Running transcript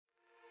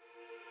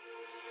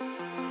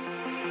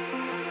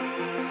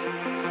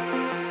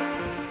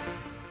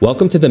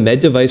Welcome to the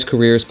Med Device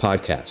Careers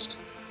podcast.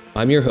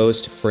 I'm your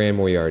host, Fran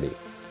Moriarty.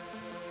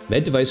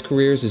 Med Device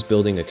Careers is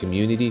building a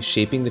community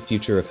shaping the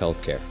future of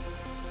healthcare.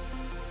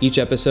 Each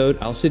episode,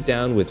 I'll sit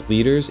down with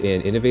leaders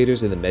and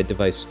innovators in the med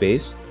device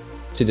space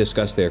to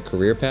discuss their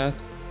career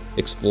path,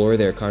 explore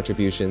their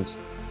contributions,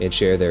 and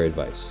share their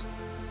advice.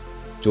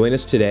 Join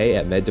us today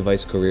at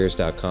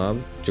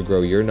meddevicecareers.com to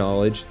grow your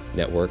knowledge,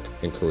 network,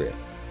 and career.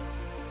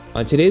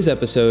 On today's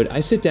episode,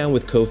 I sit down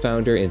with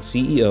co-founder and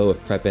CEO of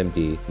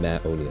PrepMD,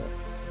 Matt O'Neill.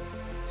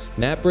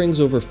 Matt brings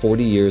over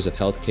 40 years of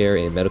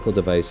healthcare and medical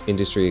device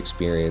industry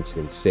experience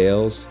in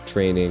sales,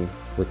 training,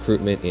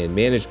 recruitment, and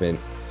management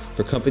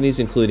for companies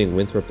including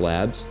Winthrop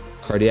Labs,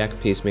 Cardiac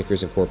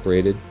Pacemakers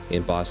Incorporated,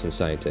 and Boston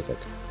Scientific.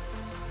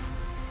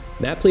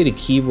 Matt played a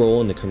key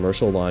role in the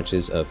commercial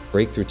launches of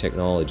breakthrough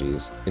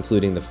technologies,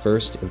 including the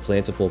first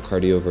implantable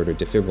cardioverter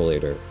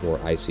defibrillator, or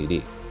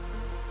ICD.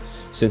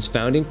 Since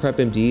founding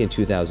PrepMD in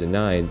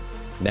 2009,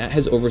 Matt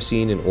has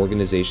overseen an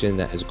organization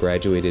that has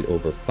graduated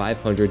over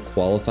 500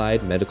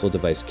 qualified medical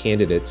device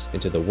candidates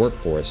into the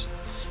workforce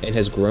and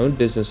has grown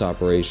business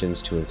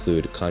operations to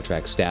include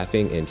contract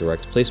staffing and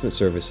direct placement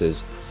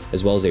services,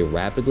 as well as a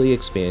rapidly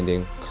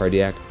expanding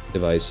cardiac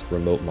device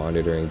remote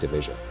monitoring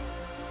division.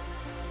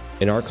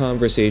 In our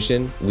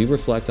conversation, we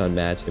reflect on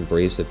Matt's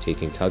embrace of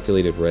taking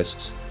calculated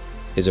risks,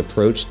 his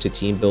approach to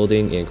team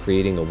building and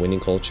creating a winning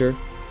culture,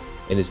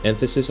 and his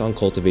emphasis on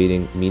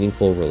cultivating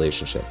meaningful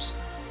relationships.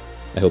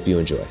 I hope you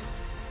enjoy.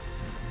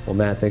 Well,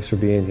 Matt, thanks for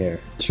being here.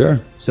 Sure.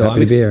 So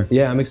happy to be here.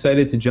 Yeah, I'm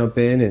excited to jump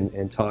in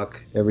and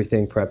talk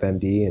everything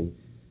PrepMD.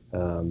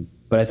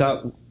 But I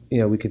thought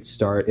we could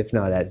start, if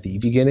not at the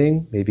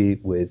beginning, maybe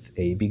with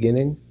a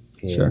beginning.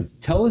 And sure.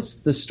 Tell us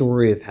the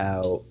story of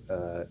how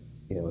a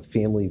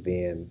family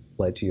van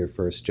led to your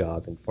first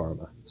job in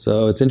pharma.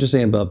 So it's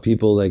interesting about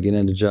people that get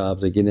into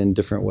jobs. They get in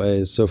different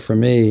ways. So for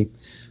me,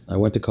 I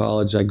went to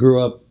college. I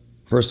grew up,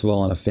 first of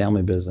all, in a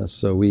family business.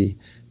 So we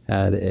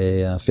had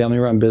a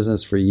family-run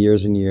business for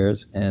years and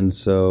years. And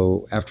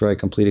so after I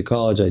completed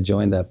college, I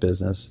joined that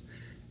business.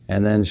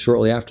 And then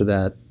shortly after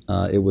that,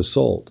 it was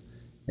sold.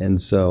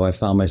 And so I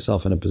found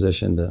myself in a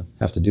position to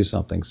have to do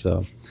something.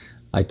 So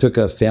I took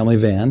a family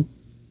van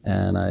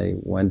and I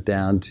went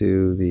down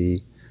to the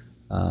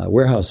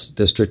warehouse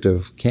district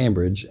of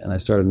Cambridge and I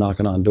started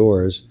knocking on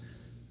doors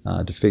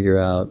to figure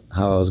out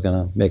how I was going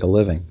to make a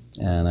living.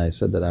 And I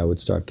said that I would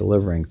start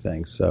delivering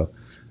things. So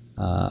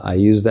I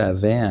used that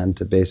van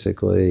to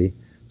basically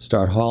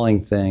start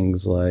hauling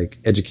things like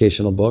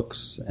educational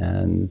books,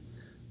 and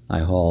I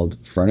hauled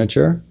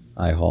furniture.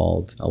 I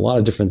hauled a lot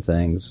of different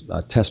things,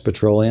 Test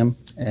Petroleum.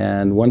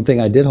 And one thing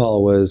I did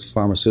haul was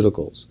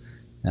pharmaceuticals.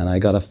 And I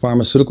got a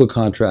pharmaceutical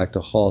contract to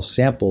haul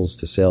samples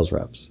to sales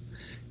reps.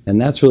 And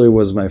that's really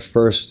was my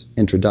first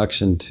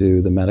introduction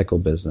to the medical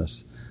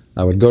business.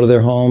 I would go to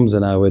their homes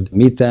and I would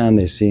meet them.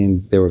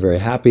 They were very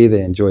happy.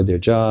 They enjoyed their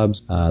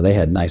jobs. They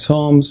had nice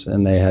homes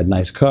and they had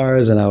nice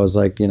cars. And I was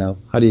like,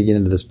 how do you get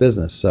into this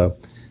business? So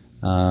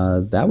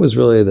that was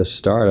really the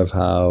start of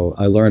how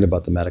I learned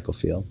about the medical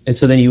field. And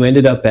so then you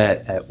ended up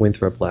at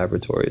Winthrop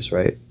Laboratories,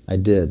 right? I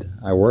did.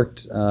 I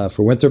worked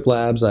for Winthrop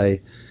Labs.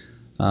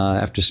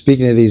 After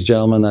speaking to these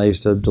gentlemen that I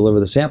used to deliver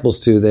the samples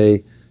to,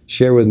 they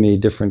shared with me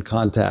different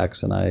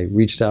contacts. And I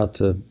reached out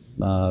to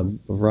a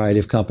variety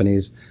of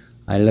companies.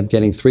 I ended up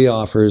getting 3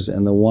 offers,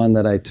 and the one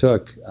that I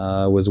took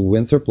was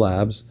Winthrop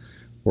Labs,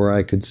 where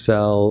I could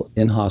sell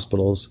in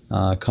hospitals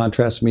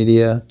contrast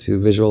media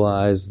to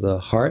visualize the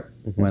heart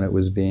when it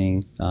was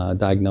being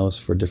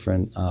diagnosed for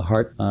different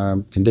heart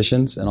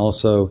conditions, and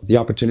also the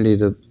opportunity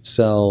to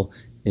sell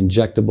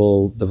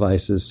injectable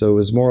devices. So it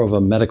was more of a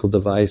medical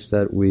device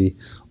that we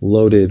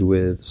loaded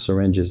with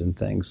syringes and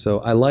things. So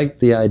I liked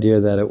the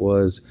idea that it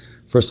was,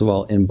 first of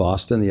all, in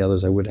Boston. The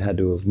others I would have had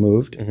to have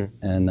moved.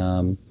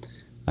 And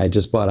I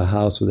just bought a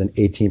house with an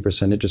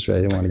 18% interest rate.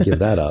 I didn't want to give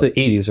that up. It's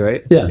the 80s,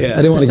 right? Yeah, I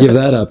didn't want to give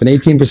that up. An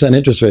 18%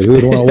 interest rate. Who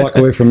would want to walk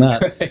away from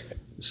that? Right.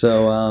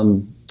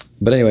 So,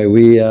 but anyway,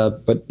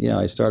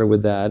 I started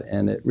with that,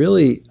 and it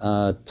really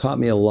taught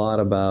me a lot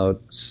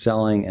about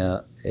selling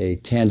a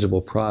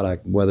tangible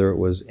product, whether it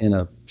was in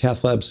a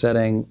cath lab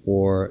setting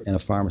or in a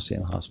pharmacy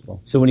in a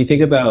hospital. So when you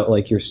think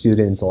about your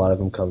students, a lot of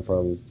them come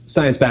from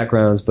science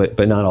backgrounds, but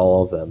not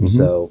all of them. Mm-hmm.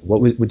 So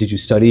what did you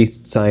study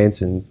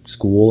science in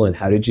school, and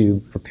how did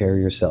you prepare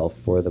yourself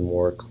for the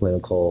more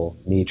clinical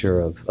nature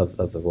of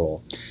the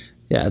role?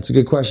 Yeah, it's a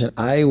good question.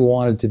 I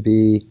wanted to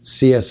be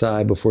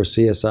CSI before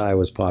CSI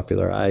was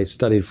popular. I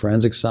studied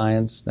forensic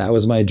science. That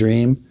was my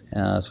dream.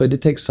 So I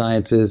did take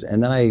sciences,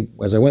 and then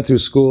as I went through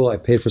school, I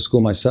paid for school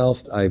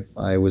myself.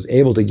 I was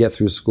able to get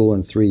through school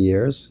in 3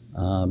 years.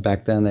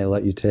 Back then, they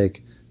let you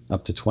take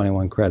up to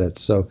 21 credits.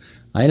 So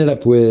I ended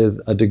up with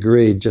a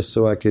degree just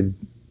so I could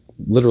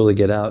literally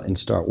get out and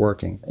start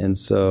working. And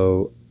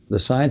so the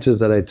sciences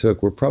that I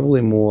took were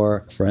probably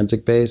more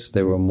forensic-based.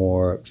 They were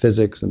more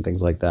physics and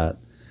things like that.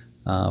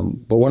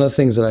 But one of the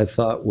things that I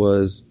thought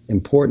was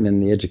important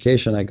in the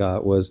education I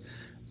got was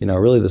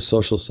really the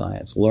social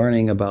science,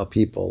 learning about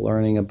people,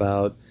 learning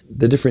about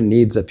the different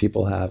needs that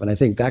people have. And I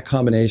think that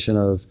combination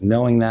of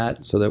knowing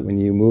that, so that when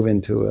you move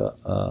into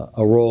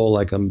a role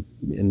like in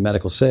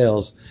medical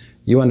sales,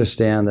 you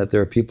understand that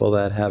there are people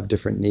that have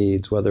different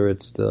needs, whether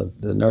it's the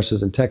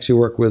nurses and techs you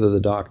work with or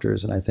the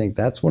doctors. And I think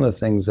that's one of the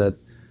things that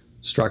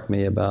struck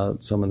me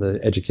about some of the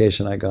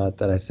education I got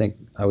that I think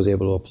I was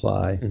able to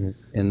apply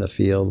in the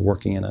field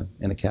working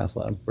in a cath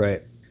lab.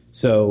 Right.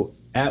 So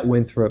at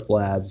Winthrop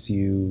Labs,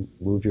 you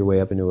moved your way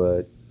up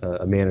into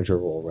a manager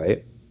role,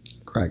 right?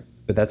 Correct.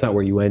 But that's not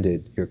where you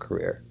ended your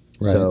career.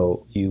 Right.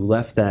 So you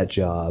left that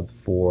job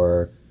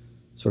for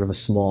sort of a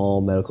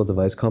small medical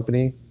device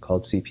company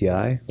called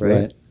CPI, right?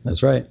 Right.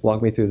 That's right.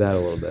 Walk me through that a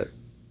little bit.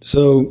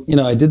 So,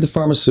 I did the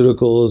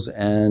pharmaceuticals,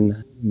 and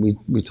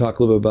we talk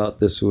a little bit about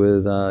this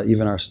with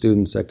even our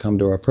students that come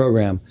to our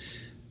program.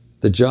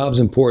 The job's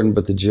important,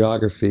 but the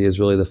geography is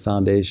really the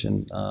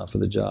foundation for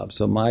the job.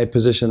 So my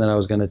position that I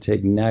was going to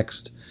take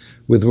next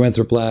with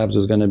Winthrop Labs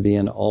was going to be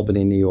in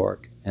Albany, New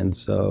York. And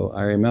so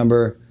I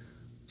remember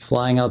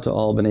flying out to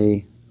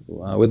Albany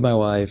with my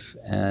wife,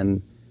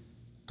 and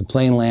the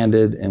plane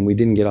landed, and we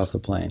didn't get off the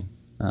plane.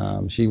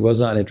 She was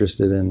not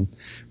interested in,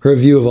 her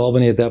view of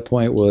Albany at that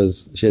point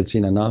was she had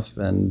seen enough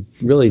and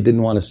really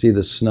didn't want to see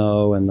the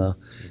snow and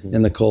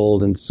the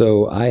cold. And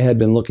so I had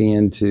been looking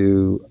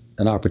into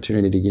an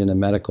opportunity to get into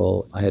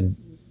medical. I had,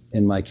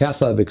 in my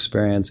cath lab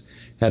experience,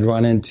 had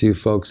run into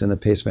folks in the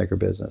pacemaker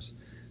business.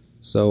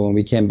 So when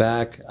we came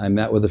back, I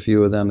met with a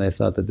few of them. They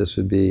thought that this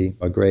would be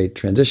a great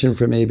transition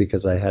for me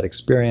because I had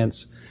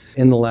experience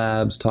in the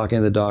labs, talking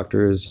to the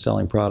doctors,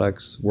 selling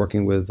products,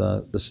 working with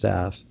the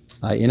staff.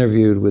 I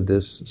interviewed with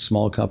this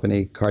small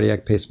company,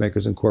 Cardiac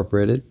Pacemakers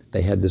Incorporated.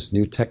 They had this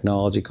new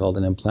technology called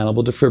an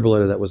implantable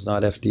defibrillator that was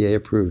not FDA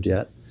approved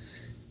yet.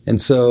 And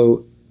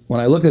so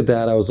when I looked at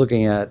that, I was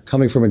looking at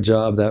coming from a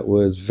job that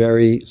was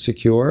very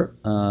secure.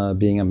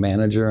 Being a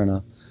manager in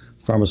a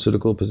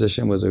pharmaceutical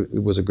position was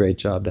a great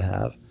job to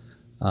have.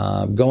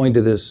 Going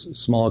to this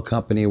small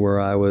company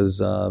where I was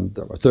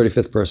the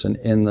 35th person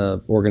in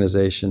the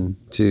organization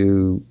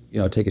to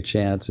take a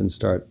chance and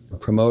start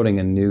promoting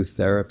a new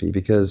therapy,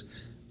 because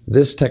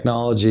this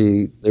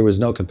technology, there was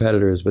no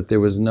competitors, but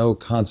there was no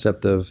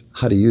concept of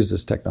how to use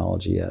this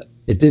technology yet.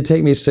 It did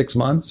take me 6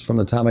 months from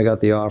the time I got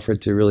the offer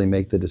to really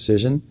make the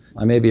decision.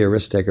 I may be a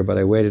risk taker, but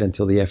I waited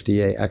until the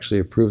FDA actually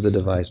approved the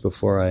device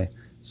before I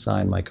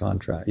signed my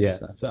contract. Yeah.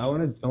 So I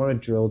want to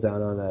drill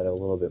down on that a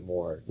little bit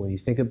more. When you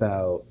think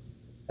about,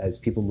 as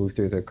people move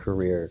through their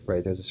career,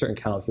 right, there's a certain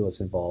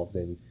calculus involved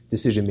in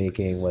decision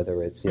making,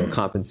 whether it's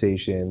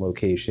compensation,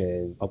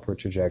 location, upward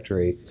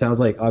trajectory. It sounds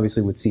like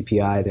obviously with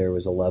CPI there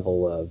was a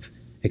level of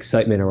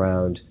excitement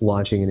around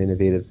launching an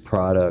innovative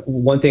product.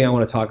 One thing I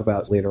want to talk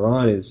about later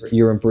on is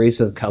your embrace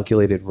of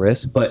calculated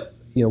risk. But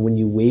when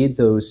you weighed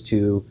those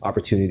two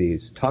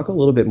opportunities, talk a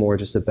little bit more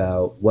just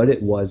about what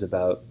it was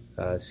about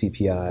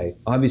CPI.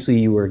 Obviously,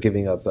 you were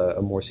giving up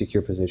a more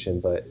secure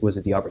position, but was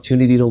it the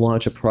opportunity to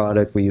launch a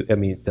product?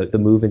 The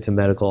move into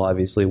medical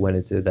obviously went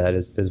into that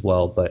as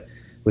well, but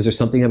was there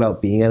something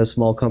about being at a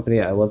small company?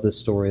 I love the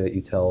story that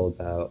you tell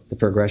about the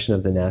progression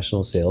of the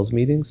national sales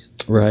meetings.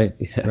 Right,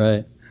 yeah.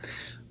 Right.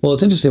 Well,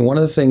 it's interesting. One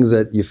of the things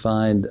that you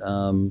find,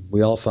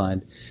 we all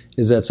find,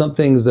 is that some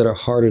things that are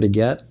harder to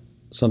get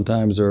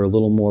sometimes are a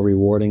little more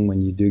rewarding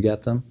when you do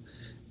get them.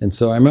 And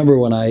so I remember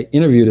when I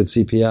interviewed at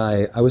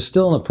CPI, I was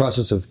still in the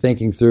process of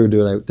thinking through,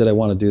 did I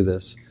want to do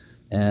this?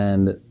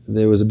 And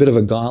there was a bit of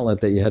a gauntlet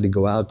that you had to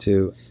go out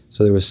to.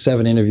 So there was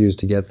 7 interviews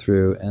to get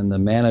through, and the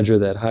manager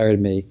that hired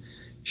me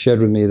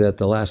shared with me that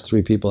the last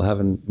 3 people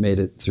haven't made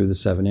it through the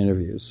 7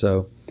 interviews.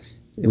 So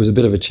it was a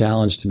bit of a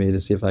challenge to me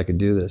to see if I could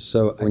do this.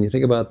 So when you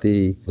think about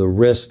the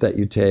risk that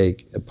you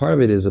take, part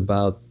of it is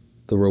about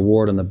the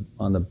reward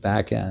on the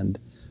back end.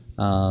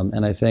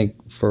 And I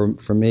think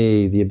for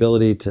me, the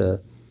ability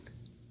to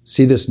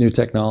see this new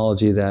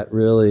technology that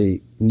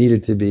really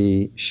needed to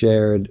be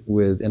shared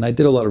with, and I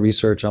did a lot of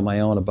research on my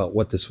own about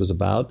what this was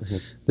about. Mm-hmm.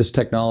 This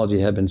technology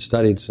had been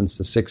studied since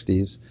the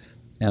 60s,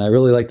 and I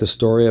really like the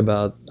story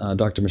about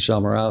Dr.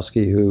 Michel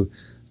Morawski, who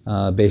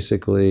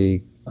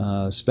basically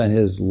spent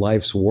his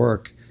life's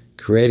work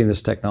creating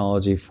this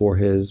technology for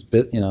his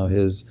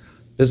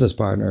business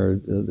partner.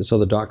 So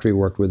the doctor he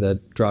worked with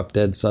that dropped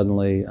dead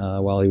suddenly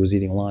while he was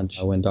eating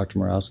lunch when Dr.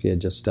 Morawski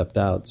had just stepped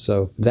out.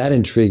 So that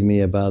intrigued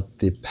me about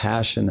the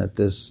passion that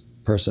this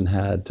person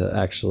had to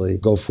actually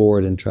go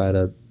forward and try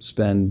to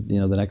spend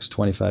the next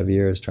 25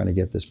 years trying to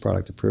get this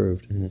product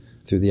approved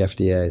through the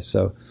FDA.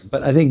 So,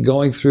 but I think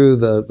going through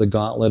the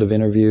gauntlet of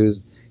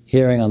interviews,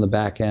 hearing on the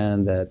back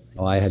end that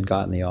I had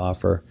gotten the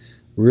offer,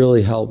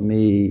 really helped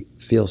me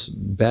feel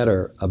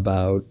better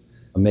about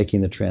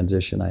making the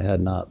transition. I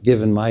had not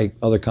given my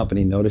other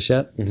company notice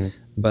yet,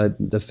 but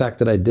the fact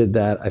that I did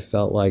that, I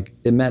felt like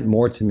it meant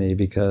more to me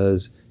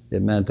because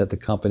it meant that the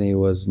company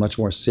was much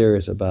more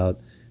serious about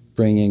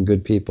bringing in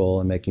good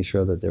people and making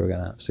sure that they were going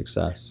to have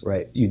success.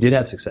 Right. You did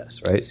have success,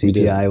 right?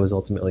 CPI was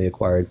ultimately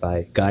acquired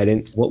by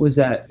Guidant. What was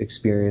that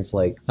experience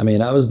like? I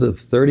mean, I was the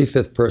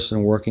 35th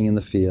person working in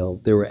the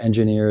field. There were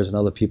engineers and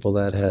other people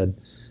that had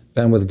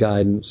been with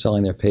Guidant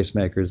selling their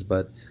pacemakers,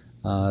 but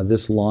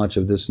this launch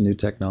of this new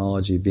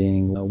technology,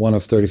 being one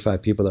of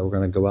 35 people that were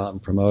going to go out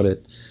and promote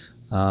it,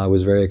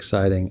 was very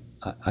exciting.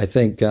 I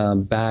think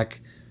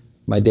back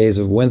my days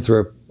of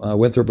Winthrop,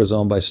 Winthrop was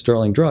owned by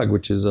Sterling Drug,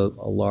 which is a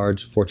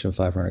large Fortune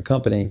 500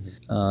 company.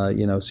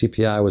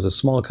 CPI was a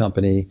small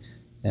company,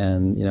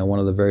 and one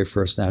of the very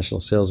first national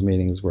sales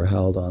meetings were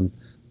held on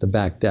the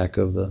back deck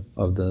of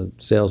the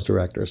sales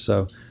director.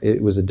 So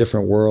it was a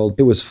different world.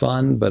 It was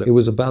fun, but it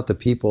was about the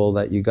people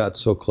that you got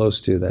so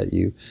close to that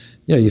you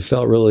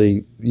felt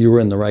really you were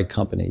in the right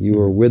company. You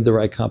were with the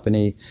right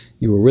company.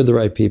 You were with the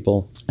right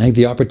people. I think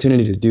the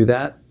opportunity to do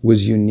that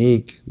was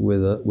unique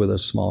with a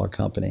smaller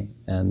company,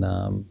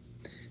 and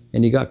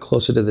you got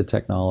closer to the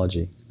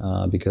technology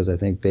because I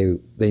think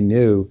they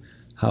knew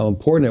how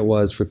important it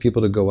was for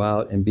people to go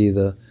out and be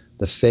the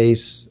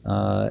face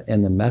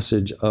and the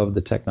message of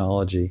the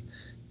technology.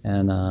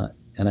 And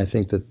I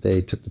think that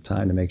they took the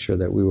time to make sure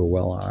that we were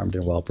well armed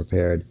and well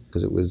prepared,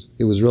 because it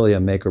was really a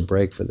make or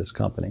break for this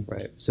company.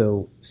 Right.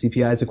 So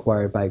CPI is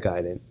acquired by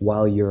Guidant.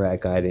 While you're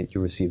at Guidant,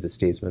 you receive the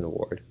Statesman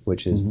Award,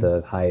 which is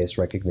the highest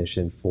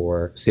recognition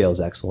for sales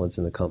excellence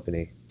in the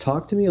company.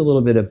 Talk to me a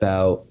little bit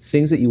about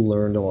things that you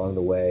learned along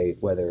the way,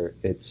 whether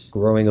it's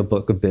growing a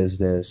book of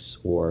business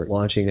or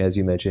launching, as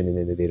you mentioned, an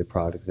innovative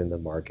product in the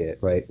market,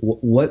 right?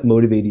 What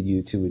motivated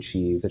you to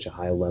achieve such a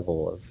high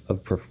level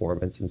of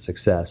performance and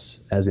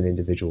success as an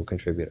individual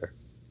contributor?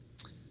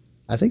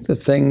 I think the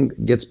thing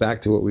gets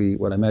back to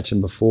what I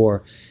mentioned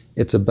before.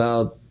 It's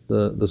about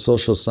the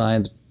social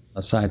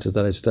sciences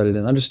that I studied,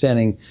 and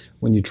understanding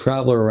when you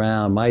travel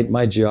around.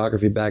 My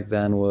geography back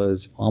then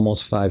was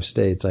almost 5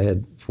 states. I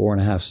had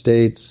 4.5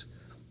 states.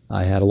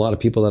 I had a lot of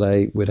people that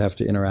I would have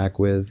to interact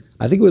with.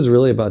 I think it was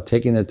really about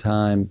taking the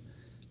time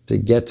to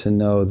get to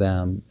know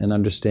them and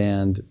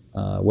understand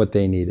what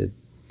they needed.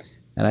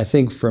 And I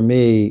think for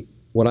me,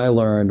 what I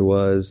learned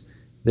was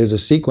there's a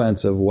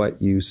sequence of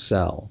what you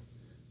sell.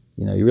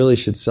 You really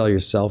should sell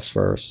yourself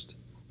first.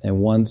 And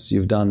once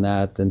you've done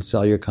that, then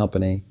sell your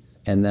company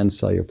and then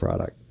sell your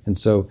product. And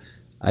so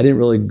I didn't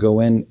really go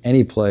in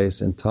any place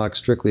and talk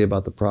strictly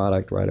about the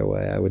product right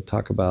away. I would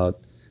talk about,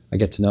 I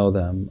get to know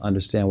them,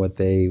 understand what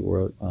they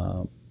were,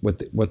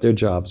 what their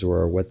jobs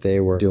were, what they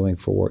were doing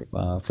for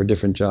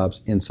different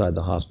jobs inside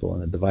the hospital,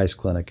 in the device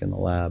clinic, in the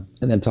lab,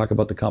 and then talk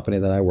about the company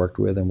that I worked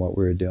with and what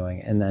we were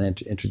doing, and then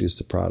introduce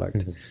the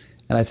product.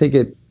 And I think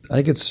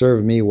it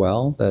served me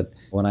well that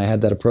when I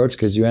had that approach,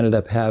 because you ended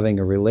up having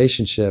a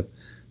relationship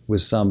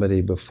with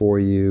somebody before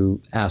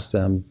you asked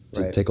them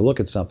to take a look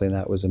at something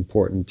that was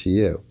important to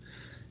you.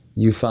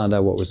 You found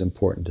out what was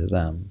important to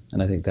them,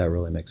 and I think that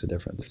really makes a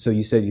difference. So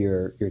you said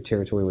your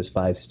territory was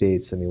 5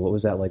 states. I mean, what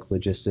was that like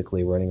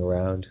logistically, running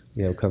around,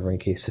 covering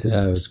cases?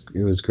 Yeah,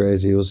 it was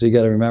crazy. Well, so you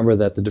got to remember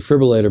that the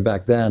defibrillator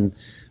back then,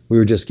 we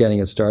were just getting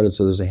it started,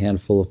 so there's a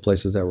handful of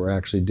places that were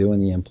actually doing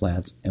the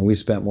implants, and we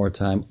spent more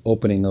time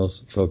opening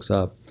those folks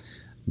up.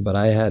 But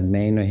I had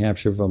Maine, New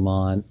Hampshire,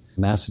 Vermont,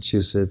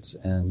 Massachusetts,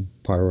 and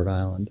part of Rhode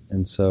Island,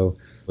 and so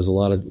it was a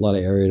lot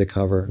of area to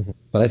cover.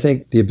 But I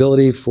think the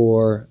ability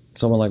for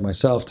someone like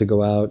myself to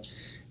go out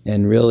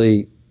and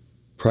really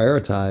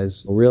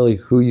prioritize really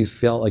who you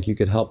felt like you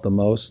could help the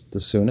most, the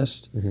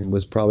soonest,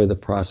 was probably the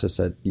process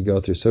that you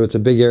go through. So it's a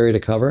big area to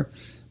cover,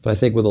 but I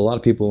think with a lot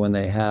of people, when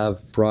they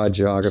have broad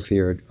geography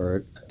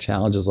or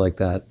challenges like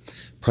that,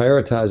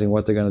 prioritizing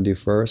what they're going to do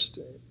first,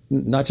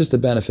 not just to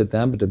benefit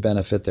them, but to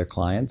benefit their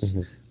clients,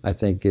 I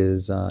think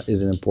is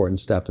an important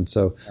step. And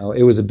so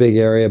it was a big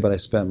area, but I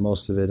spent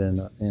most of it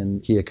in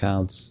key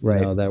accounts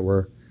that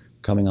were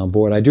coming on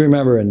board. I do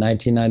remember in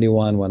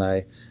 1991 when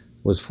I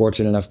was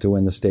fortunate enough to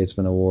win the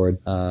Statesman Award.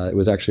 It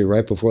was actually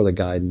right before the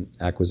Guidant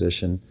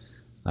acquisition.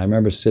 I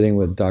remember sitting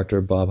with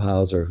Dr. Bob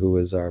Hauser, who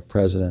was our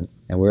president,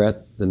 and we were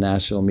at the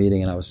national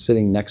meeting, and I was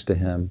sitting next to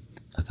him.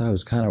 I thought it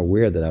was kind of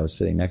weird that I was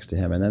sitting next to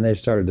him. And then they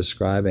started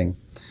describing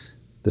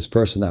this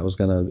person that was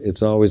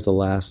it's always the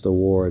last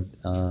award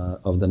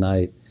of the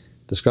night,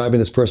 describing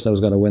this person that was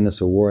going to win this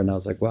award. And I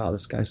was like, wow,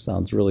 this guy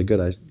sounds really good.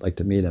 I'd like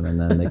to meet him.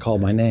 And then they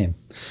called my name.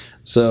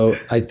 So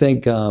I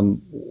think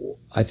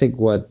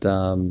what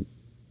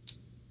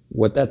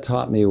that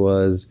taught me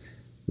was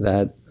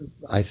that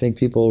I think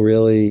people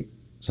really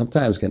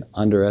sometimes can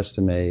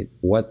underestimate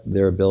what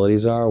their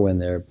abilities are when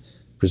they're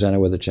presented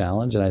with a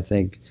challenge. And I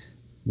think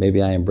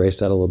maybe I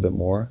embraced that a little bit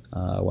more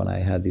when I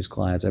had these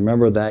clients. I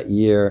remember that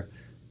year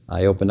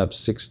I opened up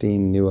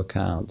 16 new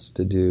accounts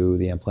to do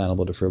the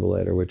implantable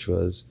defibrillator, which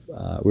was,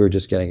 we were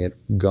just getting it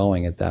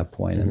going at that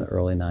point in the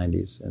early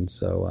 90s. And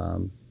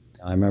so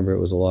I remember it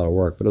was a lot of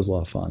work, but it was a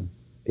lot of fun.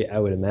 Yeah, I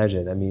would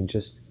imagine. I mean,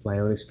 just my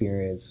own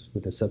experience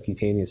with the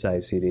subcutaneous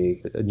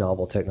ICD, a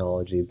novel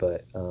technology,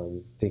 but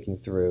thinking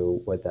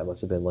through what that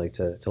must have been like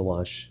to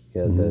launch the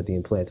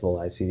implantable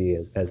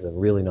ICD as a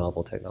really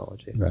novel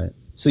technology. Right.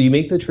 So you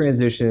make the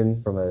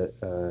transition from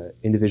a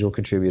individual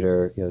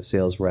contributor,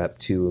 sales rep,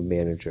 to a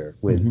manager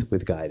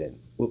with Guidant.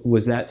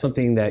 Was that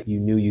something that you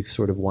knew you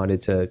sort of wanted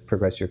to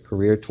progress your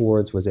career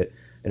towards? Was it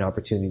an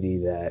opportunity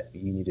that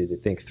you needed to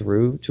think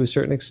through to a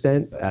certain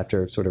extent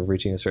after sort of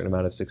reaching a certain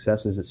amount of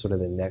success? Is it sort of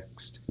the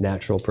next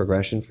natural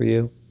progression for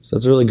you? So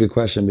that's a really good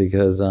question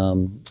because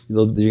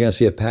you're going to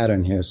see a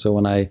pattern here. So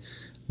when I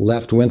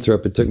left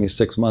Winthrop, it took me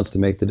 6 months to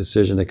make the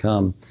decision to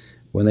come.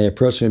 When they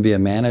approached me to be a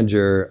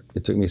manager,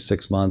 it took me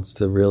 6 months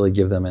to really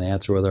give them an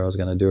answer whether I was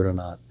going to do it or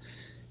not.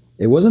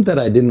 It wasn't that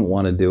I didn't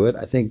want to do it.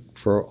 I think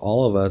for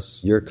all of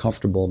us, you're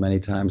comfortable many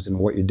times in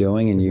what you're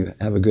doing and you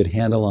have a good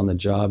handle on the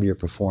job you're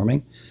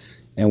performing.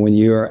 And when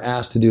you're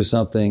asked to do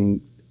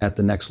something at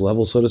the next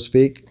level, so to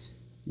speak,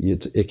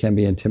 it can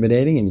be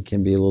intimidating and you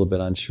can be a little bit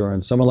unsure.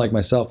 And someone like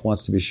myself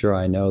wants to be sure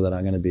I know that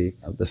I'm going to be,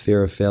 the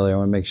fear of failure, I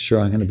want to make sure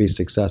I'm going to be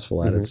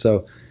successful at it.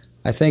 So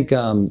I think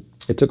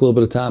it took a little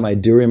bit of time. I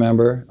do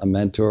remember a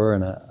mentor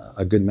and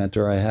a good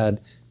mentor I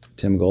had,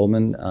 Tim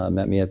Goldman,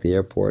 met me at the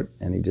airport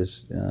and he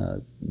just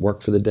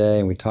worked for the day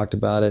and we talked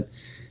about it.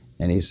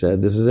 And he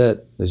said, this is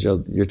it. This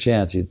is your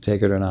chance. You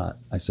take it or not.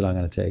 I said, I'm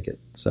going to take it.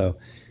 So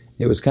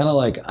it was kind of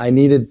like I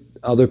needed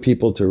other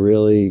people to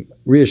really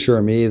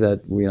reassure me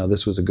that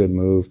this was a good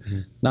move,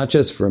 not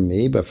just for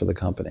me, but for the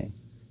company.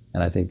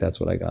 And I think that's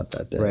what I got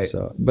that day. Right.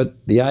 So, but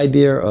the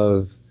idea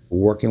of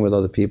working with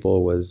other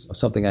people was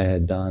something I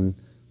had done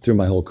through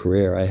my whole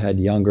career. I had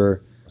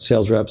younger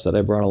sales reps that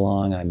I brought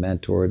along, I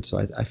mentored, so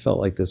I felt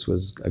like this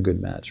was a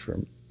good match for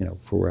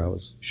where I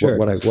was, sure.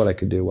 what I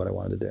could do, what I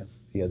wanted to do.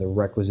 The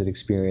requisite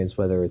experience,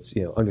 whether it's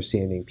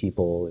understanding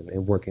people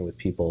and working with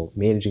people,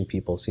 managing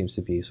people, seems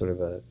to be sort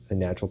of a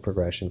natural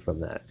progression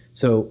from that.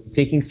 So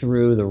thinking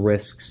through the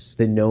risks,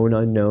 the known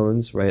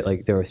unknowns, right?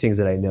 Like there are things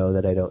that I know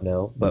that I don't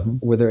know, but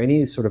were there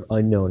any sort of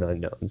unknown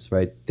unknowns,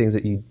 right? Things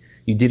that you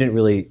didn't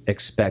really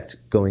expect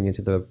going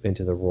into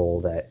the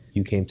role that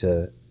you came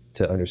to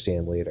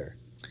understand later?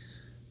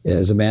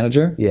 As a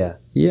manager?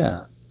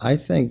 Yeah. I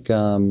think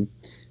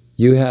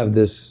you have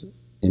this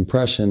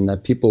impression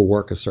that people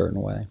work a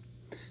certain way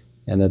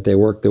and that they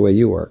work the way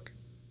you work.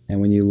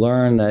 And when you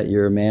learn that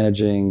you're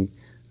managing,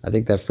 I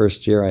think that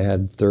first year I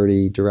had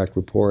 30 direct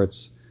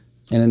reports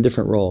and in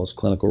different roles,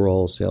 clinical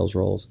roles, sales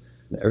roles.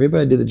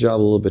 Everybody did the job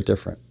a little bit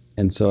different.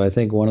 And so I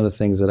think one of the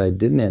things that I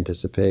didn't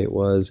anticipate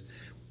was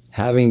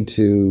having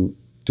to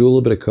do a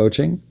little bit of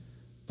coaching,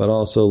 but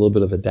also a little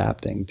bit of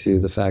adapting to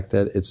the fact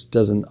that it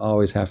doesn't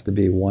always have to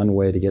be one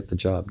way to get the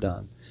job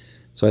done.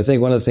 So I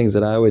think one of the things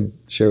that I would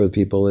share with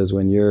people is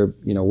when you're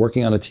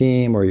working on a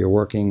team or you're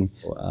working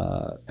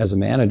as a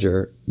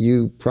manager,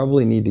 you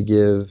probably need to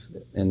give,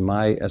 in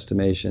my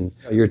estimation,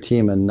 your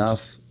team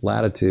enough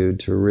latitude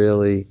to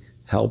really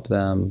help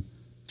them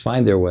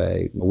find their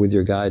way with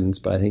your guidance.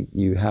 But I think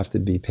you have to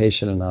be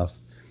patient enough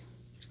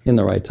in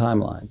the right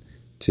timeline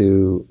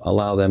to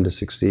allow them to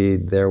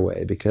succeed their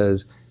way,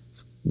 because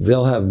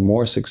they'll have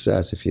more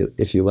success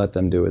if you let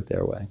them do it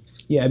their way.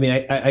 Yeah, I mean,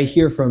 I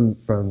hear from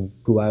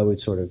who I would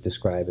sort of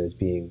describe as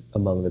being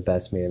among the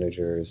best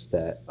managers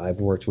that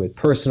I've worked with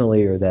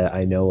personally or that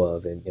I know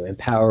of, and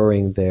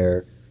empowering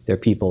their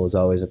people is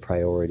always a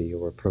priority,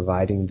 or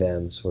providing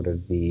them sort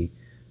of the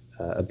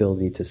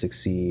ability to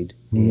succeed,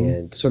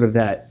 and sort of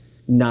that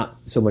not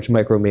so much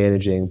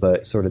micromanaging,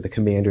 but sort of the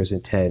commander's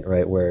intent,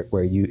 right,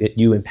 where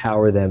you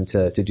empower them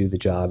to do the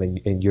job,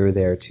 and you're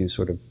there to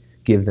sort of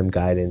give them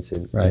guidance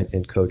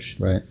and coach.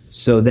 Right.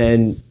 So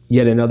then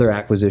yet another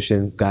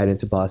acquisition, got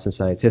into Boston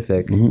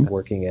Scientific,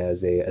 working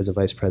as a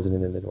vice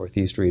president in the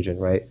Northeast region,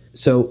 right?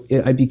 So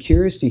I'd be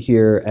curious to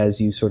hear,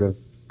 as you sort of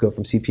go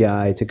from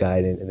CPI to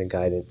Guidant and then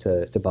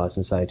Guidant to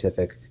Boston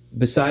Scientific,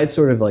 besides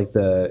sort of like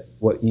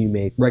what you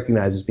may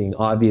recognize as being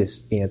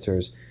obvious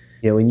answers,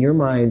 in your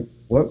mind,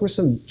 what were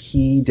some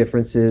key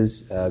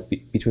differences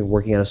between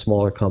working at a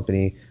smaller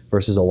company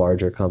versus a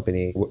larger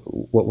company?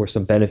 What were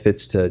some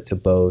benefits to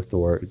both?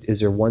 Or is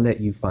there one that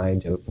you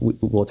find,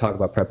 we'll talk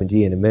about Prep and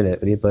D in a minute,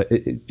 but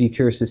it'd be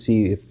curious to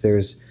see if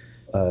there's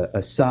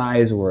a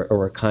size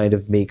or a kind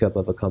of makeup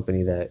of a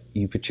company that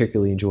you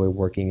particularly enjoy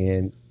working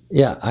in?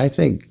 Yeah, I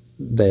think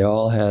they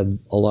all had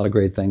a lot of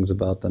great things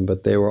about them,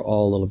 but they were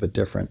all a little bit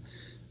different.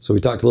 So we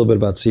talked a little bit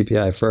about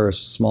CPI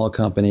first, small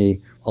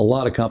company. A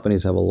lot of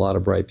companies have a lot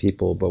of bright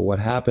people, but what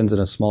happens in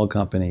a small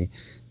company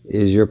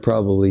is you're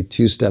probably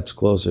 2 steps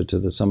closer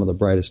to some of the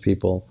brightest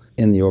people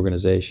in the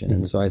organization.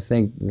 And so I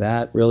think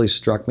that really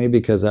struck me,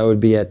 because I would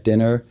be at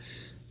dinner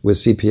with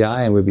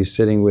CPI and would be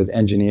sitting with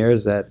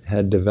engineers that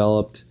had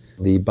developed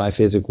the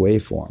biphasic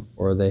waveform,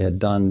 or they had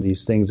done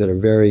these things that are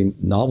very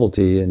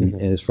novelty in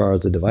as far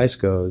as the device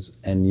goes,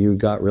 and you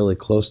got really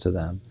close to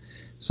them.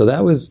 So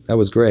that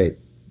was great.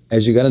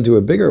 As you got into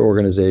a bigger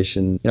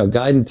organization,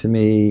 Guidant to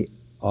me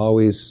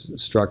always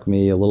struck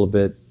me a little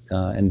bit,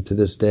 and to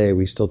this day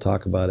we still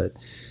talk about it.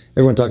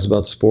 Everyone talks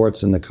about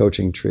sports and the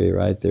coaching tree,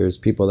 right? There's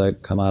people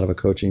that come out of a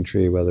coaching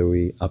tree, whether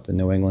we up in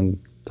New England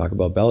talk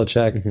about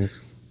Belichick,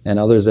 and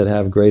others that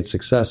have great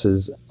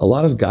successes. A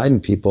lot of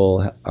Guidant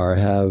people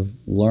have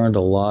learned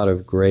a lot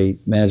of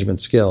great management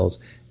skills,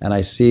 and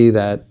I see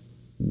that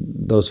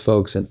those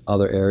folks in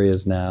other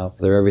areas now.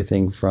 They're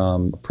everything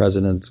from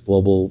presidents,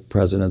 global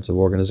presidents of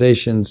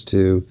organizations,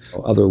 to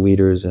other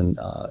leaders in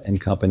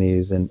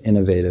companies and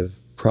innovative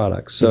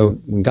products. So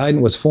when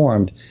Guidant was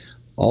formed,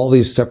 all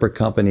these separate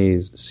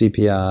companies,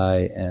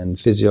 CPI and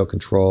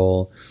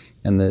Physio-Control,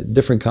 and the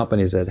different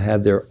companies that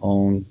had their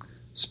own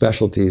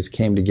specialties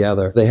came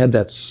together. They had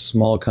that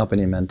small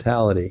company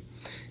mentality,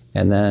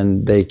 and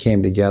then they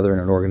came together in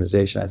an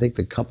organization. I think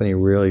the company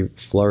really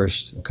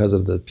flourished because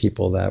of the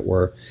people that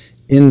were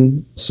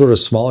in sort of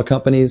smaller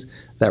companies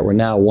that were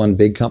now one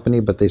big company,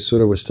 but they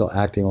sort of were still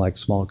acting like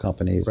small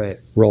companies, right,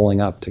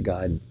 rolling up to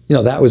Guidant.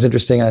 That was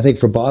interesting. And I think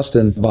for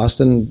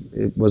Boston,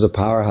 it was a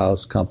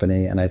powerhouse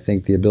company, and I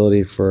think the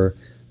ability for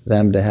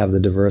them to have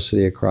the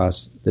diversity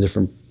across the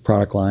different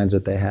product lines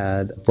that they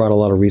had brought a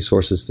lot of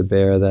resources to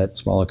bear that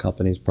smaller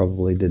companies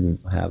probably didn't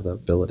have the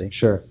ability.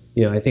 Sure.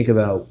 I think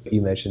about,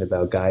 you mentioned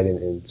about Guidant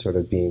and sort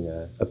of being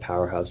a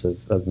powerhouse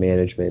of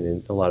management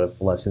and a lot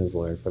of lessons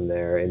learned from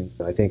there. And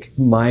I think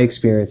my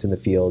experience in the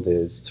field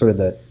is sort of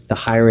the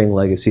hiring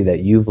legacy that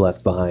you've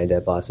left behind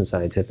at Boston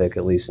Scientific,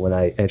 at least when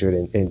I entered,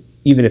 and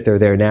even if they're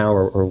there now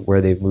or where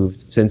they've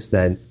moved since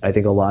then, I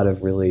think a lot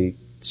of really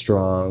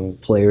strong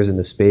players in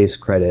the space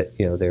credit,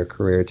 their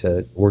career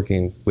to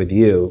working with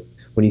you.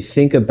 When you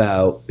think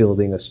about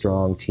building a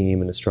strong team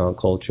and a strong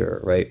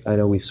culture, right? I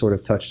know we've sort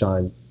of touched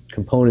on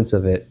components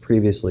of it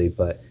previously,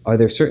 but are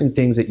there certain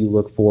things that you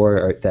look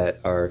for that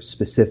are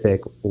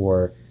specific,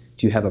 or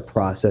do you have a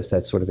process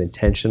that's sort of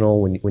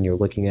intentional when you're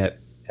looking at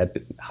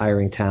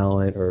hiring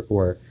talent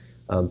or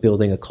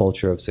building a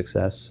culture of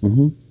success?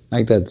 Mm-hmm.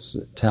 I think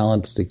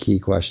talent's the key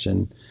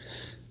question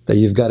that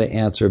you've got to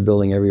answer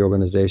building every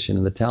organization.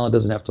 And the talent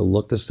doesn't have to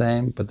look the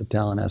same, but the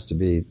talent has to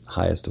be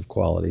highest of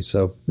quality.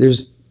 So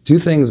there's two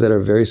things that are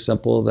very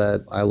simple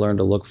that I learned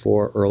to look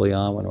for early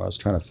on when I was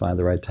trying to find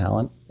the right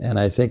talent. And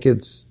I think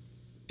it's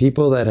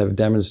people that have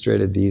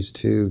demonstrated these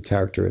two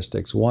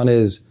characteristics. One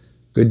is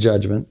good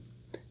judgment,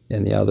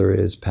 and the other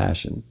is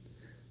passion.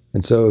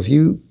 And so if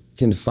you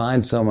can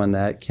find someone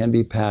that can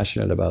be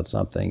passionate about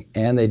something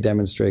and they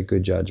demonstrate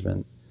good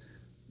judgment,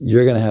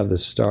 you're going to have the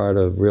start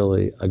of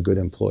really a good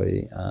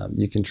employee.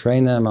 You can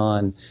train them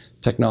on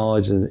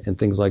technology and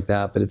things like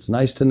that, but it's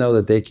nice to know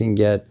that they can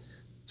get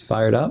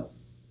fired up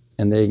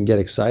and they can get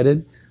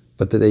excited,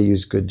 but that they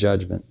use good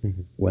judgment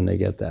when they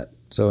get that.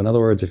 So in other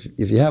words,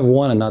 if you have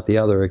one and not the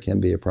other, it can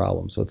be a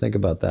problem. So think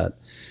about that.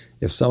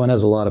 If someone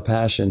has a lot of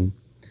passion,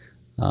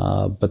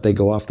 but they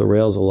go off the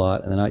rails a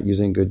lot and they're not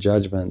using good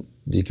judgment,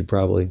 you could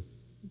probably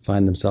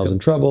find themselves in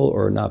trouble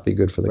or not be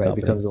good for the company.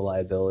 It becomes a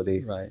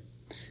liability. Right.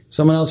 If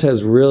someone else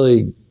has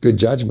really good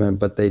judgment,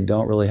 but they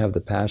don't really have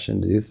the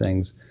passion to do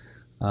things,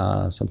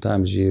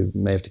 sometimes you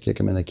may have to kick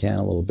them in the can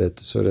a little bit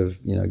to sort of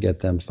get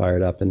them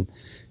fired up. And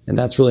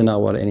that's really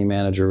not what any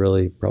manager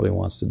really probably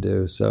wants to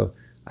do. So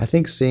I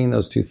think seeing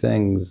those two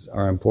things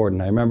are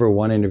important. I remember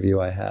one interview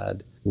I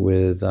had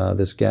with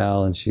this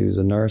gal, and she was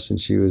a nurse, and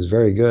she was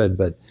very good,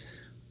 but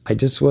I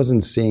just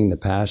wasn't seeing the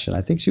passion.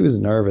 I think she was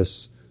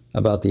nervous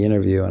about the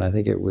interview, and I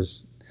think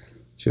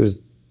she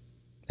was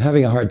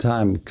having a hard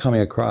time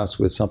coming across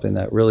with something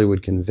that really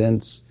would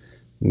convince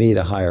me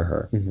to hire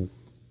her. Mm-hmm.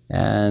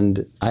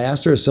 And I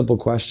asked her a simple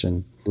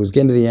question. It was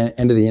getting to the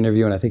end of the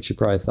interview, and I think she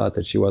probably thought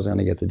that she wasn't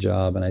going to get the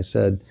job. And I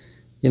said,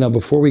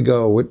 before we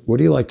go, what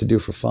do you like to do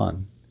for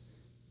fun?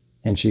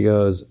 And she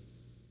goes,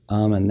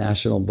 I'm a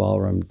national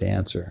ballroom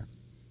dancer.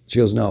 She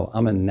goes, no,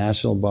 I'm a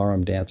national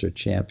ballroom dancer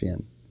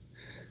champion.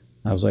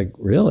 I was like,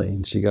 really?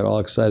 And she got all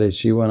excited.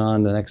 She went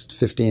on the next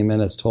 15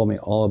 minutes, told me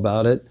all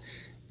about it.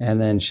 And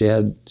then she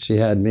had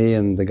me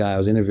and the guy I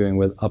was interviewing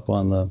with up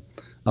on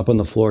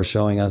the floor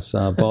showing us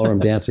ballroom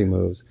dancing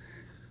moves.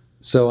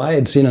 So I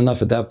had seen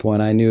enough at that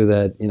point. I knew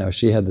that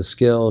she had the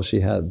skill,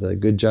 she had the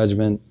good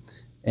judgment,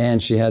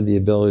 and she had the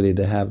ability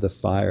to have the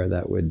fire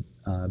that would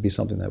be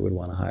something that would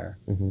want to hire.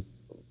 Mm-hmm.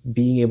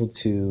 Being able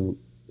to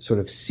sort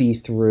of see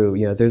through,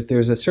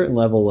 there's a certain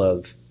level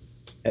of,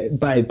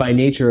 by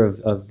nature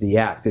of the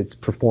act, it's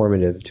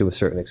performative to a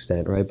certain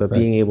extent, right? But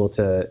being able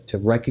to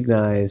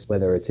recognize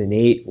whether it's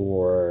innate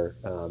or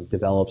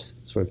develops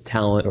sort of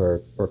talent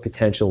or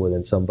potential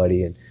within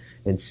somebody,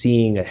 and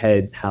seeing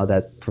ahead how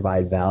that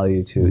provide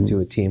value to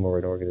a team or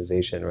an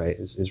organization, right,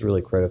 is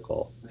really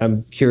critical.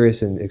 I'm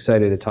curious and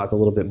excited to talk a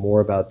little bit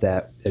more about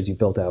that as you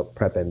built out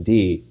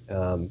PrepMD.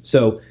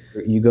 So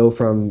you go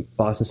from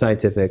Boston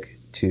Scientific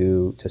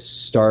to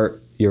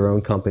start your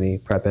own company,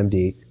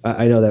 PrepMD.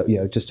 I know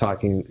that, just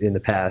talking in the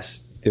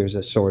past, there's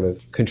a sort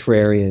of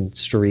contrarian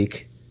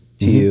streak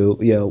to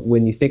you.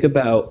 When you think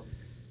about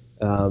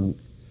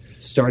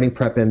starting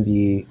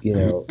PrepMD,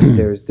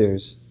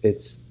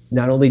 it's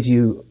not only do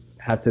you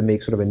have to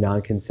make sort of a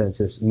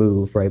non-consensus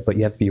move, right, but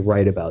you have to be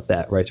right about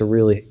that, right, to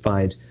really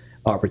find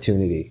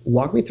opportunity.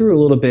 Walk me through a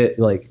little bit,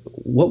 like,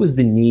 what was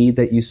the need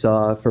that you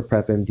saw for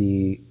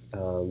PrepMD?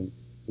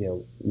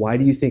 Why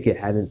do you think it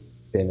hadn't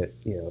been,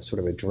 sort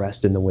of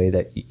addressed in the way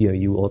that,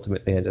 you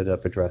ultimately ended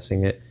up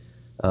addressing it?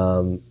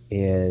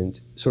 And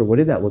sort of what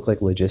did that look like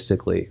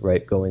logistically,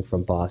 right, going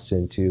from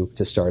Boston to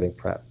starting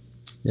Prep?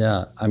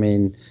 Yeah, I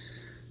mean,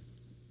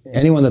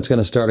 anyone that's going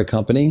to start a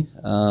company,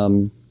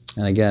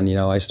 and again,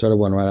 I started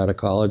one right out of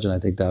college, and I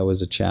think that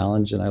was a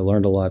challenge, and I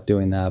learned a lot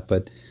doing that.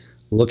 But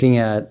looking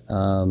at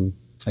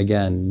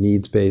again,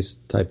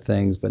 needs-based type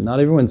things, but not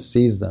everyone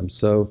sees them.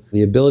 So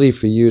the ability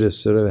for you to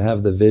sort of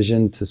have the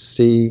vision to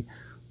see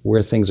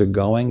where things are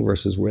going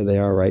versus where they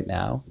are right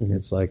now. Mm-hmm.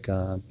 It's like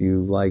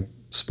you like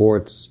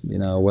sports,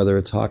 whether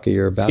it's hockey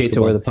or basketball. Skate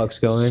to where the puck's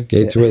going.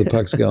 Skate to where the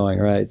puck's going,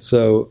 right.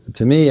 So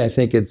to me, I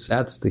think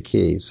that's the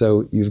key.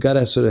 So you've got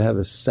to sort of have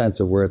a sense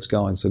of where it's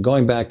going. So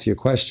going back to your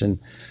question,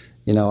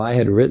 I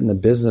had written the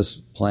business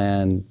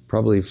plan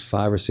probably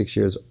 5 or 6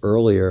 years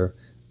earlier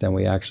than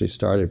we actually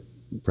started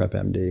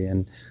PrepMD.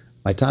 And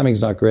my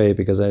timing's not great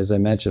because, as I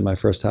mentioned, my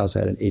first house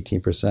had an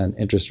 18%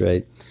 interest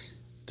rate.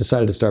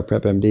 Decided to start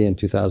PrepMD in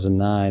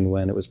 2009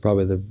 when it was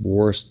probably the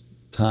worst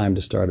time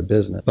to start a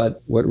business.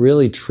 But what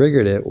really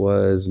triggered it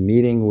was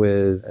meeting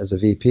with, as a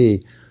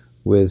VP,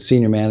 with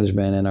senior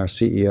management and our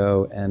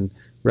CEO, and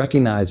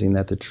recognizing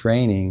that the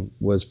training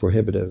was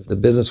prohibitive. The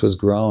business was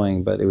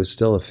growing, but it was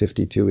still a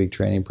 52-week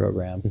training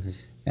program. Mm-hmm.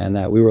 And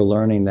that we were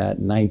learning that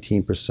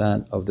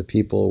 19% of the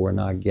people were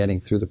not getting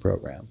through the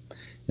program.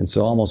 And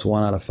so almost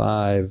 1 out of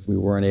 5, we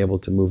weren't able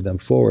to move them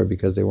forward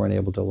because they weren't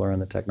able to learn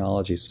the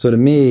technology. So to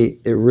me,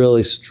 it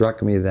really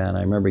struck me then.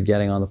 I remember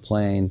getting on the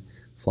plane,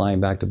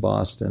 flying back to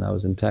Boston. I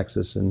was in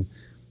Texas and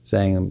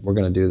saying, we're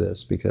going to do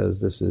this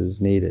because this is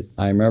needed.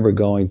 I remember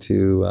going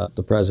to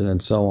the president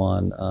and so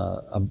on,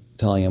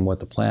 telling him what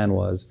the plan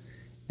was.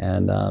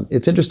 And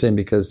it's interesting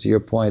because, to your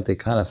point, they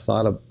kind of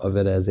thought of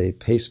it as a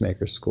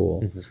pacemaker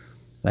school. Mm-hmm.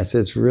 And I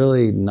said, it's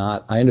really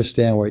not. I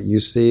understand what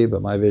you see,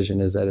 but my vision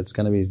is that it's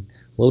going to be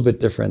a little bit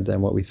different than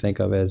what we think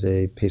of as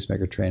a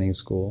pacemaker training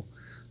school.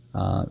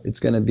 It's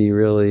going to be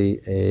really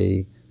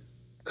a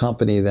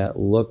company that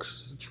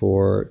looks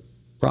for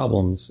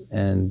problems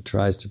and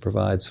tries to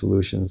provide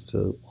solutions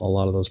to a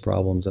lot of those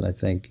problems. And I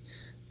think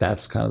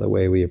that's kind of the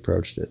way we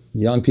approached it.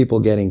 Young people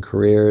getting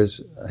careers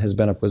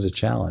was a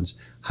challenge.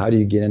 How do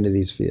you get into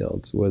these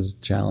fields was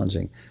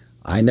challenging.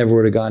 I never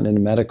would have gotten into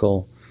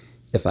medical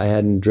if I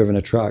hadn't driven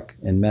a truck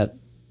and met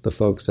the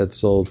folks that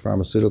sold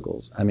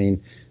pharmaceuticals. I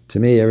mean, to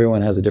me,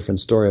 everyone has a different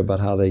story about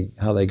how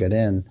they got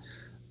in.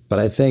 But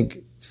I think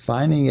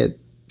finding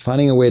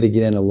a way to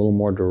get in a little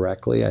more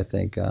directly, I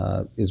think,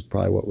 is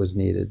probably what was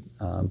needed.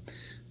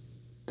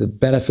 The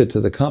benefit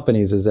to the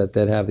companies is that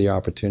they'd have the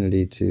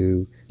opportunity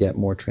to get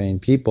more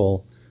trained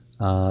people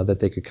that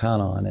they could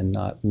count on and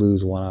not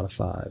lose 1 out of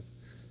 5.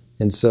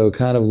 And so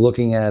kind of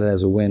looking at it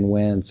as a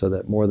win-win so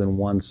that more than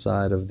one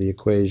side of the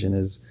equation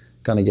is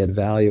going to get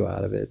value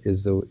out of it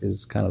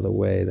is kind of the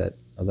way that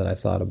I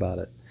thought about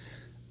it.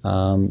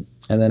 And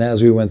then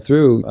as we went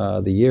through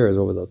the years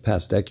over the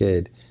past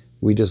decade,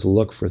 we just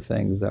looked for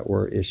things that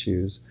were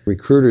issues.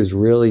 Recruiters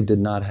really did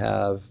not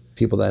have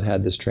people that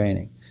had this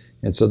training.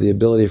 And so the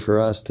ability for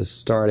us to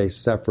start a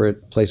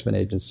separate placement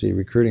agency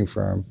recruiting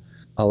firm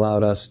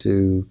allowed us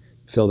to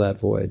fill that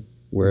void,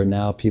 where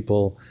now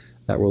people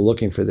that were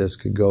looking for this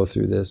could go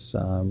through this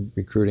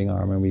recruiting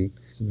arm. And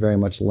it's very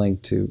much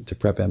linked to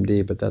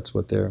PrepMD, but that's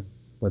what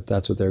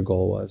their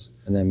goal was.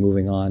 And then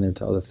moving on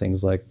into other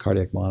things like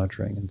cardiac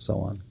monitoring and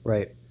so on.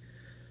 Right.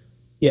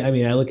 Yeah, I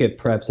mean, I look at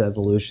Prep's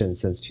evolution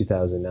since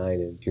 2009,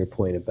 and to your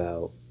point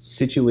about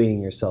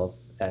situating yourself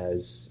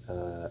as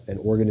an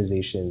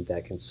organization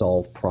that can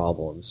solve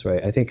problems,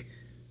 right? I think,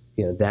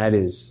 that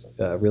is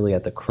really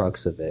at the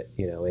crux of it,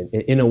 and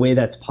in a way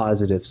that's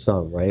positive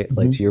sum, right? Mm-hmm.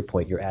 Like to your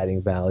point, you're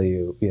adding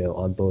value,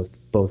 on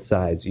both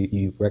sides.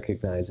 You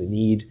recognize a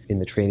need in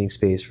the training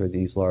space for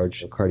these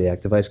large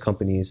cardiac device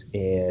companies,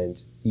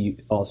 and you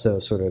also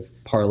sort of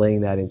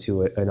parlaying that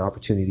into an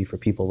opportunity for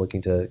people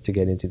looking to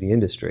get into the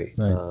industry.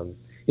 Right.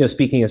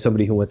 Speaking as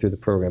somebody who went through the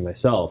program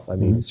myself, I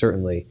mean, mm-hmm.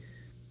 certainly,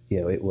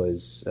 it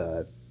was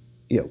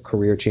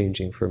career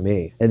changing for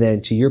me. And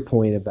then to your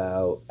point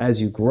about as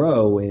you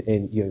grow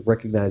and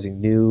recognizing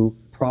new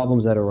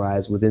problems that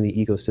arise within the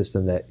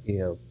ecosystem that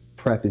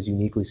Prep is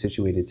uniquely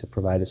situated to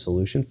provide a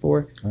solution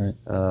for. Right.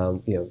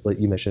 Like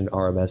you mentioned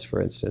RMS,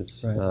 for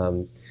instance.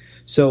 Right.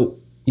 So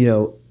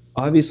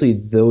obviously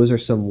those are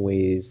some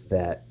ways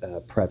that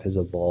Prep has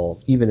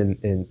evolved, even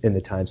in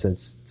the time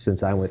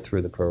since I went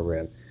through the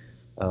program.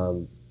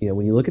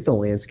 When you look at the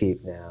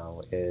landscape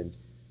now and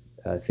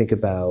think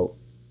about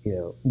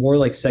more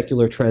like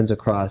secular trends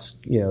across,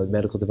 the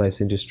medical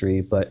device industry,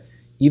 but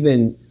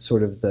even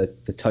sort of the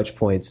touch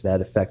points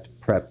that affect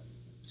Prep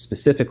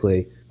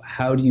specifically,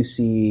 how do you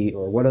see,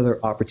 or what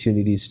other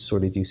opportunities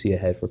sort of do you see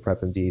ahead for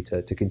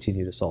PrepMD to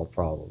continue to solve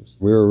problems?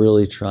 We were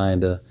really trying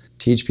to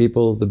teach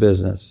people the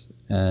business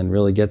and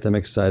really get them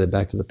excited,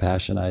 back to the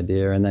passion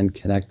idea, and then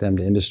connect them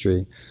to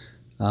industry.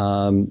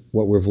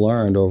 What we've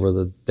learned over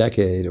the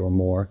decade or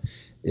more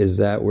is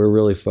that we're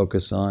really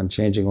focused on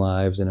changing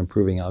lives and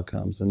improving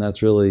outcomes. And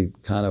that's really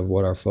kind of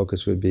what our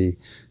focus would be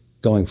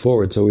going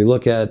forward. So we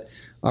look at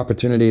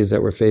opportunities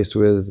that we're faced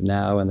with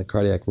now in the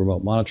cardiac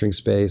remote monitoring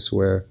space,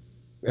 where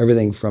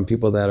everything from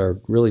people that are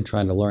really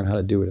trying to learn how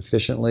to do it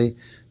efficiently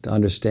to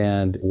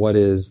understand what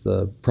is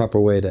the proper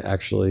way to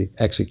actually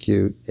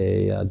execute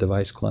a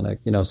device clinic,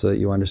 so that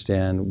you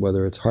understand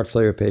whether it's heart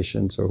failure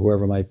patients or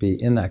whoever might be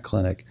in that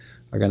clinic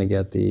are going to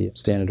get the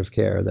standard of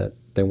care that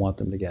they want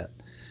them to get.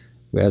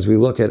 as we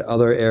look at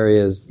other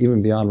areas,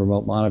 even beyond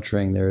remote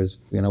monitoring,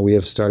 we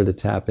have started to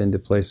tap into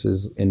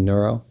places in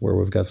neuro, where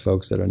we've got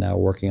folks that are now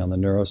working on the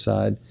neuro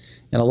side.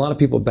 And a lot of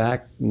people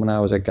back when I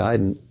was at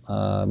Guidant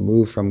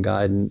moved from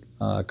Guidant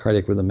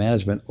cardiac rhythm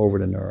management over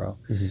to neuro.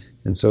 Mm-hmm.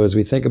 And so as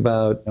we think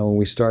about, when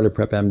we started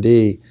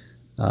PrepMD,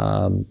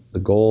 the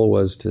goal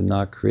was to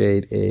not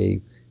create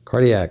a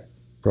cardiac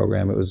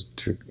program. It was,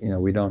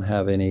 we don't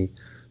have any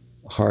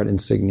heart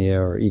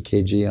insignia or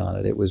EKG on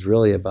it. It was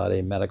really about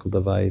a medical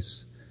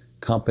device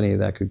company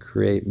that could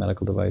create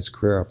medical device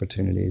career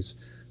opportunities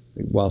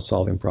while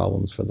solving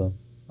problems for the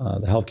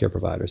healthcare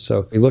providers.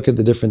 So we look at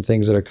the different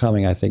things that are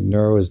coming. I think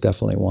neuro is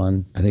definitely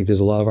one. I think there's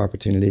a lot of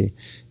opportunity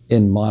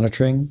in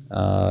monitoring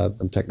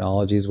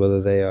technologies,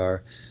 whether they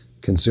are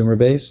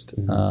consumer-based,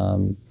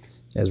 mm-hmm.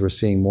 As we're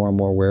seeing more and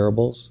more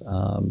wearables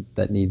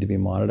that need to be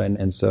monitored.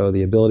 And so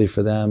the ability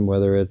for them,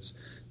 whether it's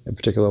a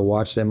particular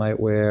watch they might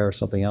wear or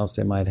something else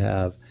they might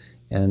have,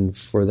 and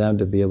for them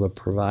to be able to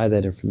provide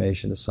that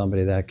information to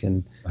somebody that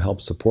can help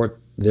support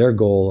their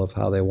goal of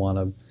how they want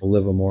to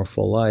live a more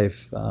full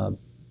life,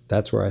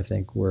 that's where I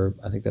think we're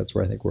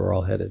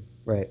all headed.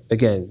 Right.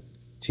 Again,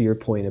 to your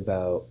point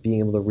about being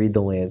able to read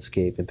the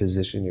landscape and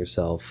position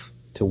yourself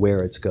to where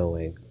it's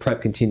going,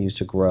 Prep continues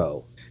to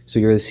grow. So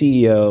you're the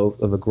CEO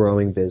of a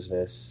growing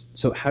business.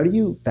 So how do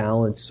you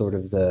balance sort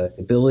of the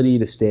ability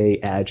to stay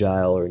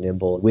agile or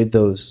nimble with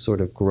those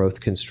sort of growth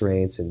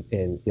constraints and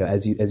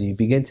as you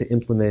begin to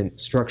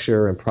implement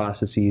structure and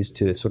processes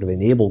to sort of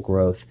enable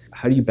growth,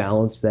 how do you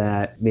balance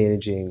that,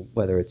 managing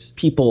whether it's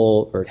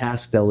people or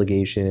task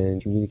delegation,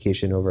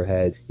 communication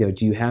overhead?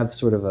 Do you have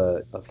sort of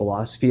a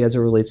philosophy as it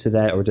relates to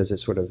that, or does it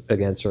sort of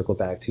again circle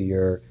back to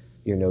your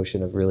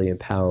notion of really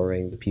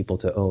empowering the people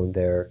to own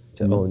their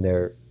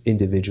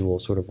individual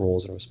sort of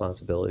roles and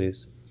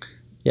responsibilities?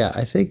 Yeah,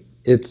 I think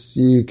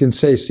you can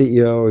say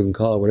CEO, you can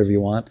call it whatever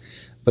you want,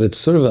 but it's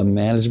sort of a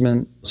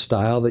management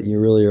style that you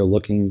really are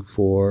looking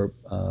for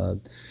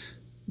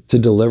to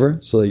deliver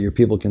so that your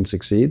people can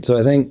succeed. So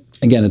I think,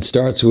 again, it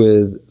starts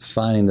with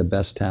finding the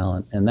best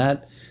talent, and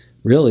that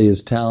really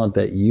is talent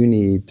that you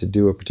need to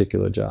do a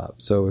particular job.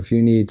 So if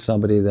you need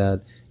somebody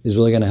that is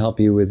really going to help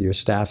you with your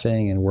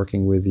staffing and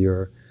working with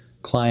your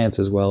clients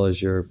as well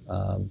as your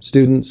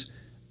students,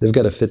 they've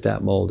got to fit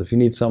that mold. If you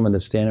need someone to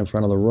stand in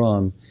front of the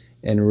room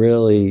and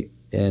really,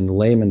 in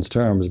layman's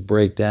terms,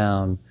 break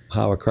down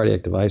how a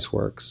cardiac device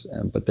works,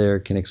 but they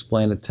can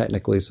explain it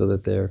technically so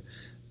that they're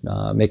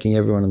making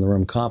everyone in the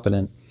room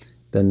competent,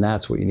 then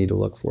that's what you need to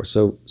look for.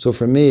 So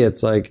for me,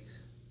 it's like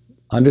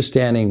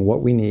understanding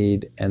what we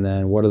need, and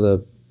then what are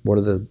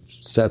the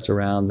sets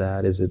around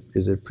that? Is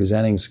it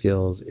presenting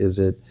skills? Is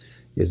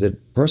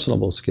it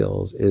personable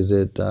skills? Is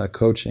it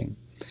coaching?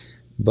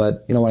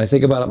 But when I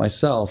think about it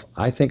myself,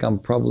 I think I'm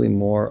probably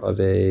more of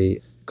a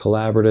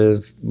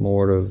collaborative,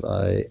 more of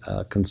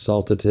a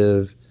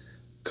consultative,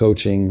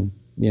 coaching,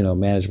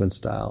 management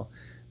style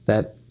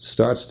that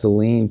starts to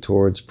lean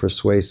towards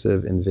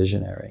persuasive and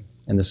visionary,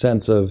 in the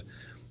sense of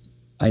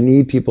I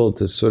need people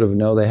to sort of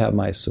know they have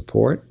my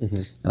support,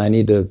 mm-hmm. and I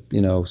need to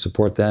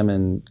support them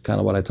in kind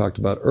of what I talked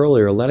about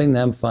earlier, letting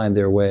them find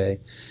their way,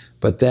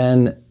 but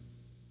then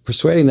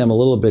persuading them a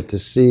little bit to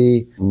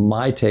see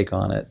my take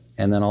on it.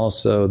 And then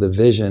also the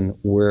vision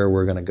where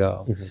we're going to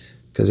go.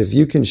 Because if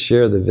you can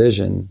share the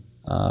vision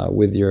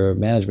with your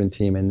management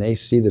team and they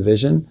see the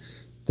vision,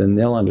 then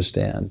they'll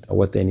understand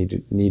what they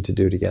need to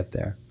do to get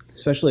there.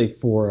 Especially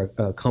for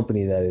a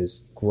company that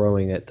is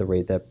growing at the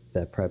rate that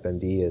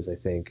PrepMD is, I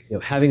think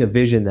having a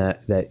vision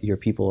that your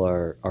people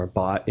are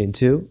bought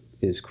into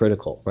is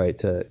critical, right?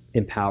 To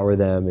empower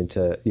them and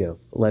to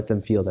let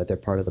them feel that they're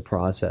part of the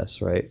process,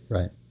 right?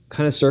 Right.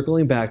 Kind of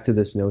circling back to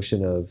this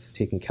notion of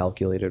taking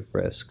calculated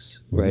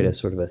risks, mm-hmm. right, as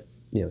sort of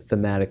a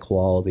thematic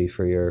quality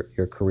for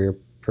your career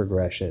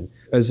progression.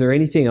 Is there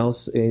anything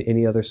else,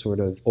 any other sort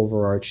of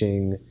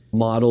overarching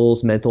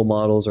models, mental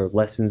models, or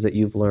lessons that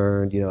you've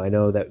learned? I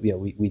know that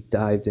we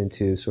dived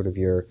into sort of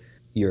your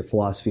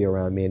philosophy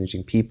around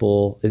managing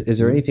people. Is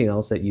there anything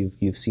else that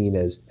you've seen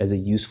as a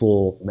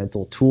useful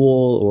mental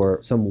tool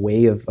or some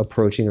way of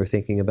approaching or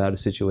thinking about a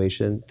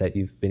situation that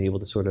you've been able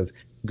to sort of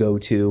go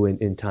to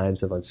in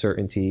times of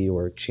uncertainty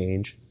or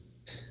change?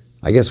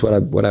 I guess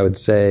what I would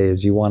say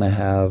is you want to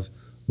have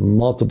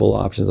multiple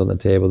options on the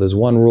table. There's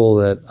one rule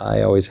that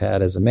I always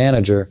had as a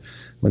manager.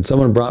 When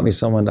someone brought me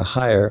someone to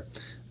hire,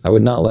 I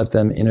would not let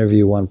them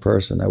interview one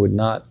person. I would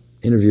not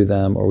interview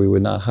them, or we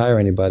would not hire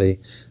anybody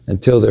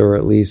until there were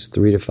at least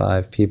 3 to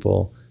 5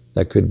 people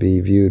that could be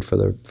viewed for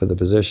the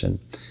position.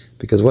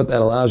 Because what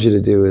that allows you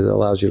to do is it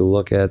allows you to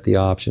look at the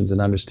options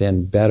and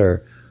understand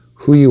better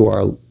who you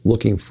are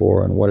looking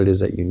for and what it is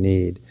that you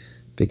need.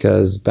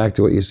 Because back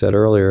to what you said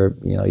earlier,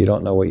 you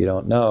don't know what you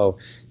don't know.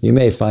 You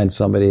may find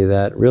somebody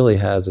that really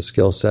has a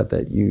skill set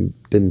that you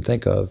didn't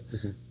think of,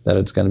 mm-hmm. that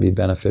it's going to be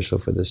beneficial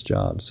for this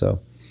job.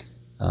 So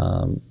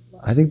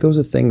I think those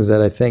are things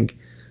that I think,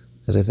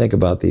 as I think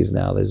about these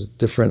now, there's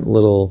different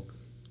little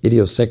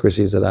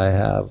idiosyncrasies that I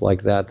have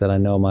like that I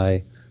know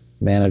my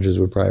managers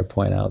would probably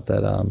point out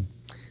that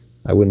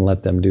I wouldn't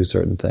let them do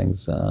certain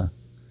things.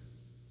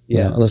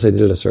 unless they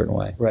did it a certain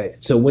way.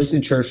 Right. So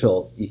Winston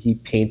Churchill, he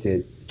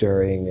painted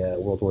during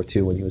World War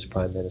II when he was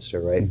prime minister,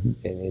 right?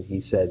 Mm-hmm. And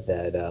he said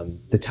that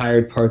the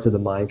tired parts of the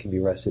mind can be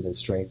rested and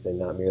strengthened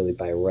not merely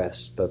by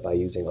rest, but by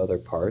using other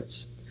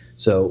parts.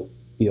 So,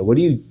 what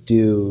do you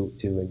do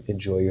to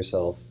enjoy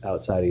yourself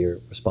outside of your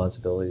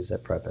responsibilities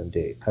at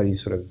PrepMD? How do you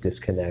sort of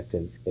disconnect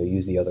and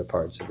use the other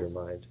parts of your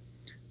mind?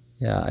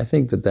 Yeah, I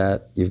think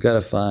that you've got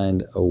to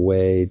find a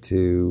way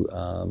to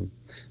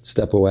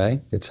step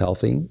away. It's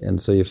healthy.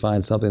 And so you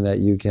find something that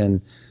you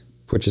can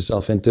put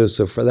yourself into.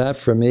 So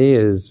for me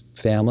is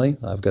family.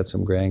 I've got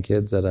some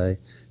grandkids that I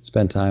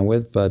spend time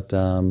with, but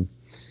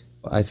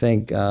I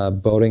think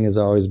boating has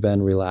always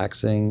been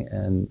relaxing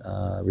and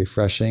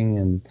refreshing,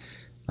 and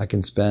I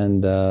can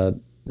spend a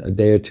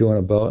day or two on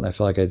a boat and I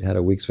feel like I had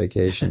a week's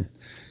vacation.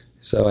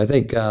 So I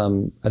think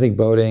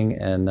boating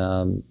and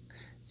I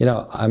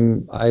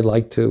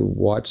like to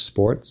watch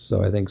sports.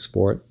 So I think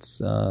sports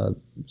is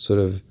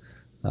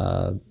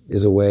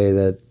a way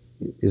that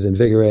is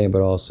invigorating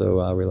but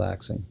also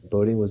relaxing.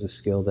 Boating was a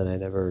skill that I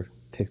never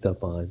picked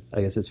up on.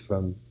 I guess it's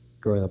from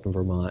growing up in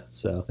Vermont.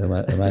 So it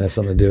might have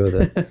something to do with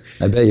it.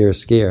 I bet you're a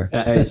skier.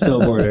 I'm a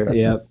snowboarder,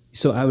 yeah.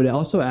 So I would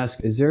also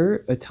ask, is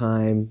there a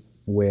time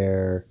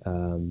where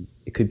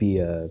it could be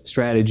a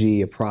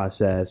strategy, a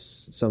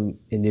process, some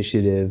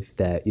initiative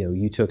that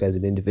you took as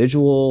an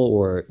individual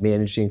or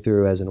managing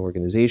through as an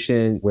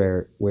organization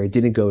where it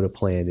didn't go to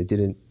plan, it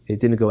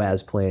didn't go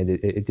as planned,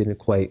 it didn't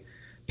quite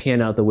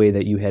pan out the way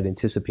that you had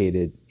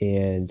anticipated,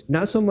 and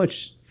not so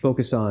much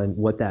focus on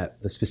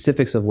the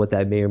specifics of what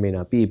that may or may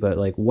not be, but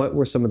like what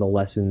were some of the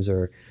lessons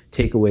or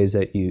takeaways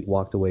that you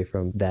walked away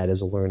from that as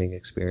a learning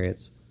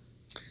experience?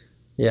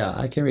 Yeah,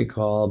 I can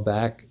recall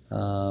back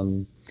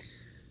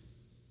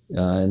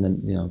and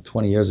then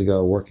 20 years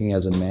ago, working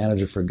as a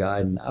manager for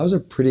Guidant. I was a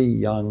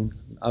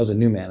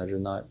new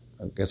manager, I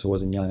guess I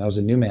wasn't young. I was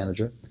a new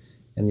manager,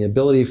 and the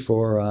ability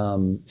for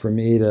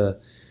me to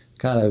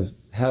kind of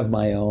have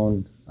my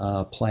own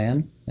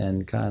plan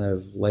and kind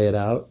of lay it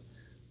out.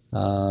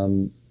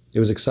 It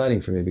was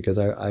exciting for me because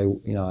I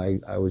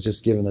was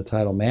just given the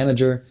title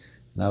manager,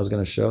 and I was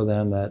going to show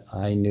them that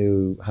I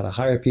knew how to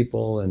hire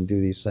people and do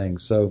these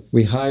things. So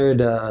I hired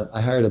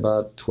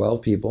about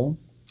 12 people.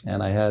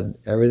 And I had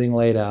everything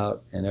laid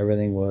out, and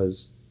everything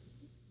was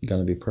going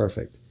to be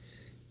perfect.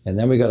 And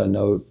then we got a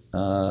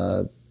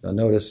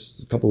notice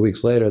a couple of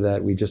weeks later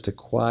that we just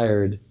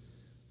acquired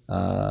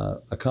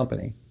a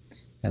company,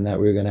 and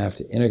that we were going to have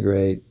to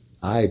integrate.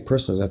 I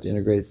personally was going to have to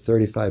integrate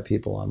 35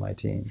 people on my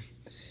team.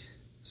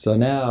 So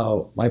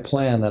now my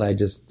plan that I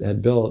just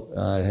had built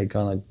had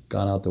gone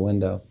out the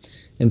window.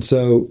 And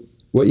so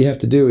what you have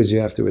to do is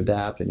you have to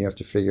adapt, and you have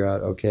to figure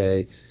out,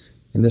 okay,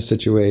 in this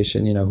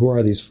situation, who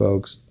are these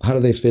folks? How do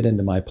they fit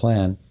into my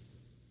plan?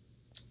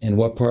 And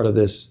what part of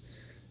this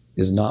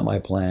is not my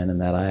plan and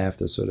that I have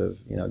to sort of,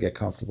 get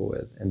comfortable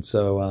with? And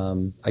so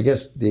I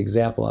guess the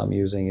example I'm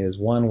using is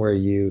one where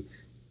you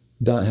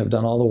have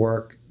done all the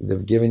work.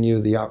 They've given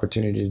you the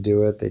opportunity to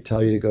do it. They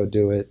tell you to go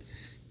do it.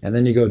 And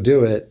then you go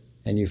do it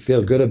and you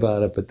feel good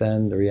about it. But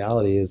then the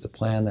reality is the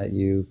plan that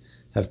you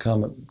have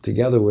come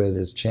together with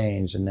has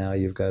changed. And now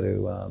you've got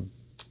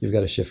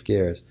to shift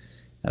gears.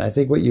 And I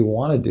think what you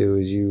want to do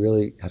is you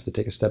really have to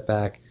take a step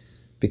back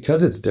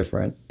because it's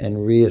different and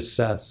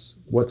reassess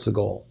what's the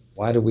goal.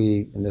 Why do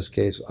we, in this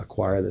case,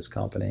 acquire this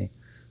company?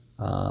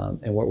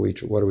 And what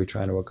are we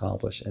trying to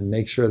accomplish? And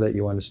make sure that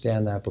you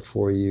understand that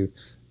before you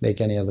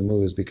make any other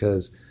moves,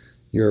 because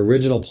your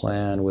original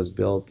plan was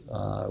built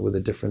with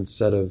a different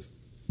set of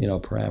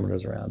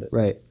parameters around it.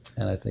 Right.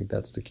 And I think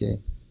that's the key.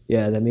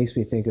 Yeah, that makes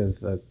me think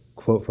of a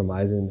quote from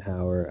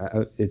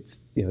Eisenhower.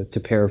 It's to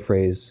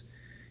paraphrase.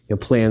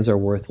 Plans are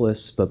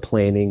worthless, but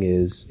planning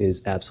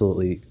is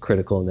absolutely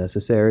critical and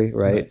necessary,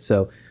 right?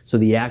 So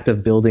the act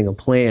of building a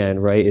plan,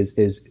 right,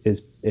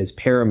 is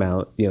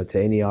paramount,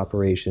 to any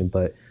operation.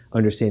 But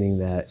understanding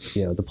that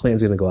the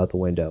plan's going to go out the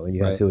window, and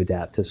you have to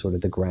adapt to sort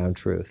of the ground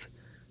truth.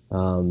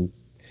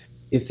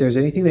 If there's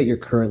anything that you're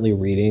currently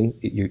reading,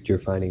 you're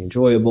finding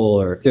enjoyable,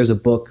 or if there's a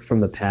book from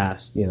the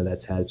past,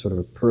 that's had sort of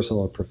a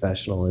personal or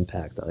professional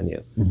impact on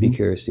you, I'd be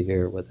curious to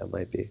hear what that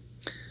might be.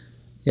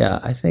 Yeah,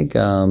 I think.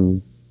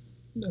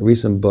 A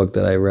recent book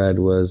that I read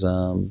was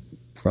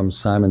from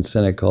Simon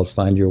Sinek called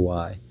Find Your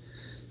Why.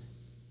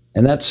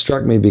 And that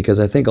struck me because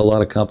I think a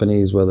lot of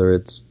companies, whether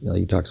it's,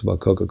 he talks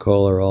about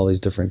Coca-Cola or all these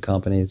different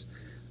companies,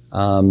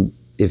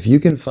 if you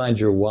can find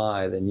your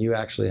why, then you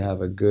actually have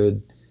a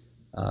good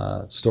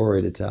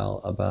story to tell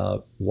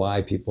about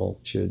why people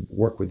should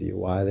work with you,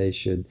 why they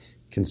should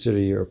consider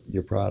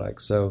your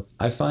product. So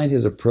I find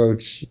his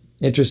approach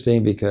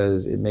interesting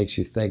because it makes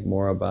you think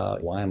more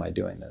about, why am I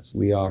doing this?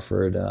 We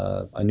offered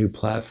a new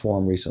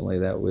platform recently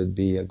that would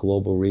be a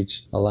global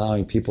reach,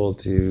 allowing people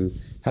to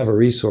have a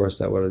resource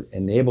that would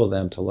enable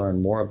them to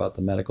learn more about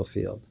the medical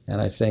field. And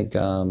I think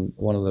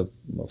one of the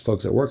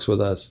folks that works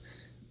with us,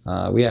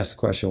 we asked the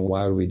question,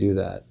 why would we do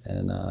that?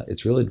 And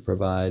it's really to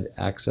provide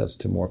access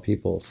to more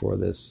people for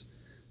this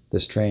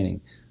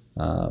training.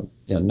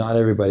 not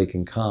everybody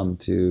can come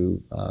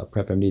to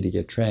PrepMD to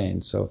get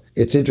trained. So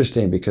it's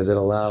interesting because it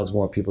allows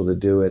more people to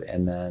do it,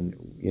 and then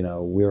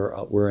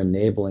we're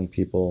enabling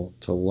people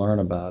to learn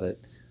about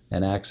it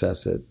and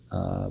access it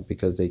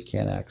because they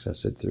can't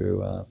access it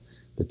through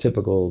the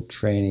typical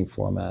training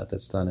format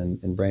that's done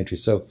in Braintree.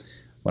 So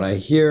when I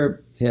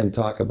hear him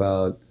talk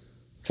about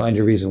find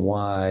your reason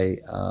why,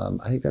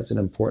 I think that's an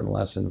important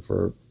lesson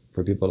for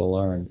people to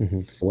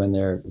learn when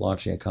they're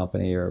launching a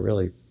company or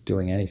really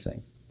doing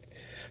anything.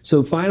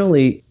 So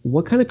finally,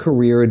 what kind of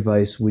career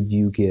advice would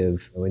you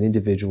give an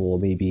individual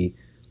maybe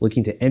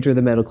looking to enter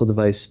the medical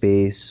device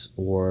space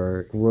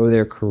or grow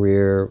their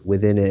career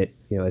within it,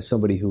 as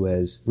somebody who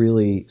has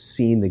really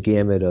seen the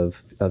gamut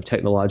of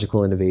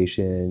technological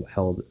innovation,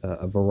 held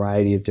a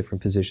variety of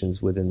different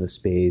positions within the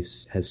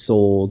space, has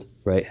sold,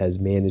 right, has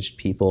managed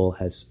people,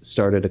 has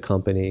started a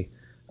company?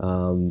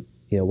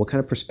 What kind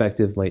of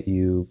perspective might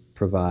you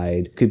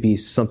provide? Could be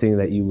something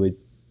that you would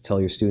tell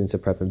your students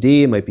at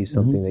PrepMD. It might be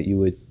something that you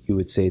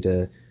would say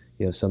to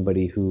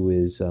somebody who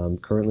is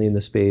currently in the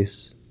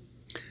space.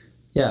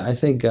 Yeah, I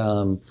think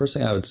first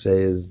thing I would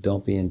say is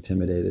don't be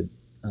intimidated.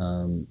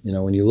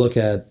 When you look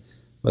at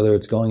whether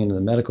it's going into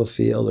the medical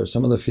field or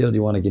some of the field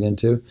you want to get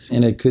into,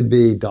 and it could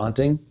be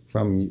daunting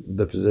from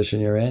the position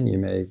you're in. You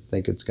may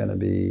think it's going to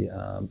be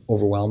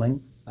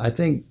overwhelming. I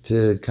think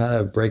to kind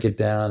of break it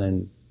down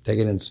and take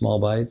it in small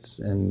bites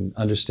and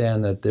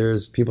understand that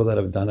there's people that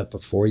have done it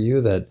before you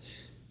that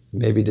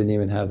maybe didn't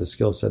even have the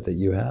skill set that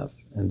you have.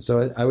 And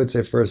so I would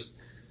say first,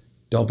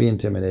 don't be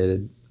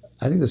intimidated.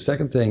 I think the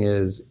second thing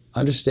is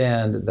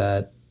understand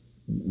that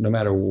no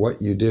matter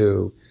what you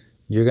do,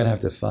 you're going to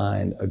have to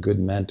find a good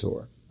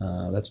mentor.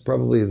 That's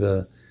probably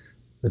the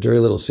dirty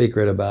little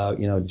secret about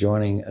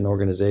joining an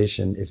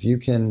organization. If you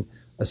can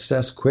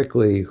assess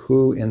quickly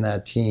who in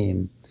that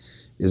team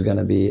is going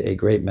to be a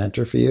great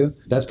mentor for you,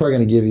 that's probably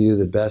going to give you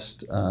the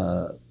best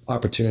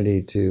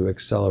opportunity to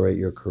accelerate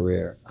your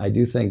career. I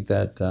do think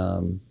that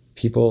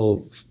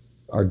people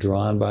are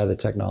drawn by the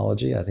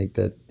technology. I think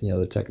that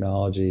the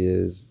technology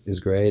is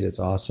great, it's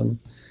awesome,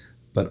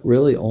 but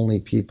really only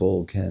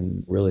people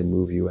can really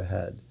move you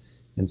ahead.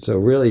 And so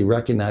really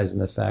recognizing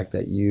the fact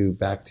that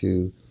back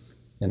to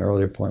an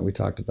earlier point we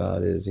talked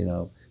about is,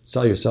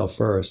 sell yourself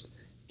first,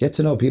 get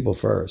to know people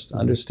first,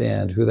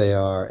 understand who they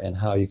are and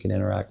how you can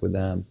interact with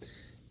them.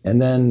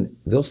 And then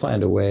they'll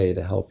find a way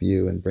to help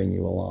you and bring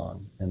you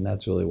along. And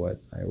that's really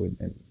what I would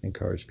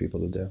encourage people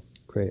to do.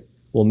 Great.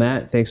 Well,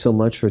 Matt, thanks so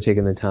much for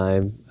taking the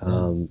time.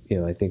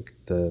 I think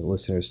the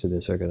listeners to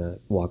this are going to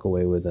walk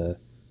away with a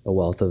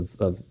wealth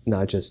of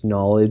not just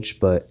knowledge,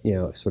 but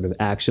sort of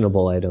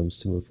actionable items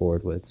to move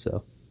forward with.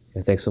 So,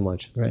 thanks so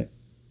much. Great.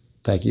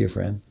 Thank you,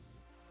 Fran.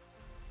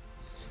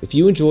 If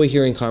you enjoy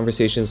hearing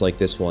conversations like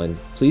this one,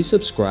 please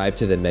subscribe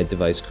to the Med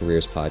Device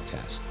Careers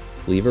podcast,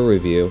 leave a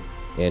review,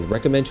 and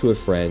recommend to a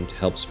friend to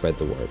help spread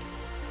the word.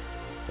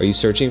 Are you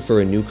searching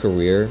for a new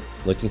career,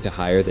 looking to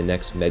hire the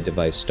next med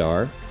device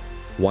star?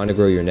 Want to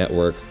grow your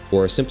network,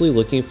 or are simply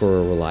looking for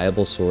a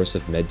reliable source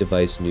of med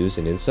device news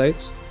and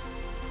insights?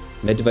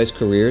 Med Device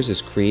Careers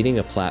is creating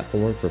a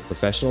platform for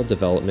professional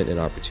development and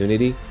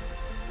opportunity,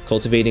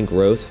 cultivating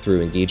growth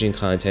through engaging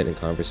content and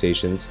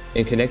conversations,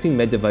 and connecting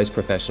med device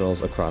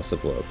professionals across the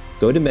globe.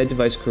 Go to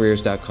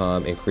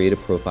meddevicecareers.com and create a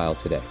profile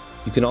today.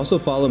 You can also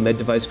follow Med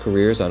Device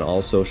Careers on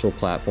all social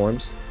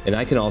platforms, and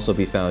I can also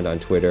be found on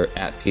Twitter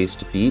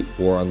 @PacedBeat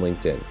or on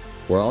LinkedIn,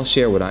 where I'll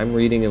share what I'm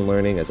reading and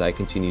learning as I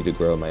continue to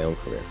grow my own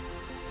career.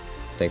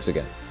 Thanks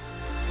again.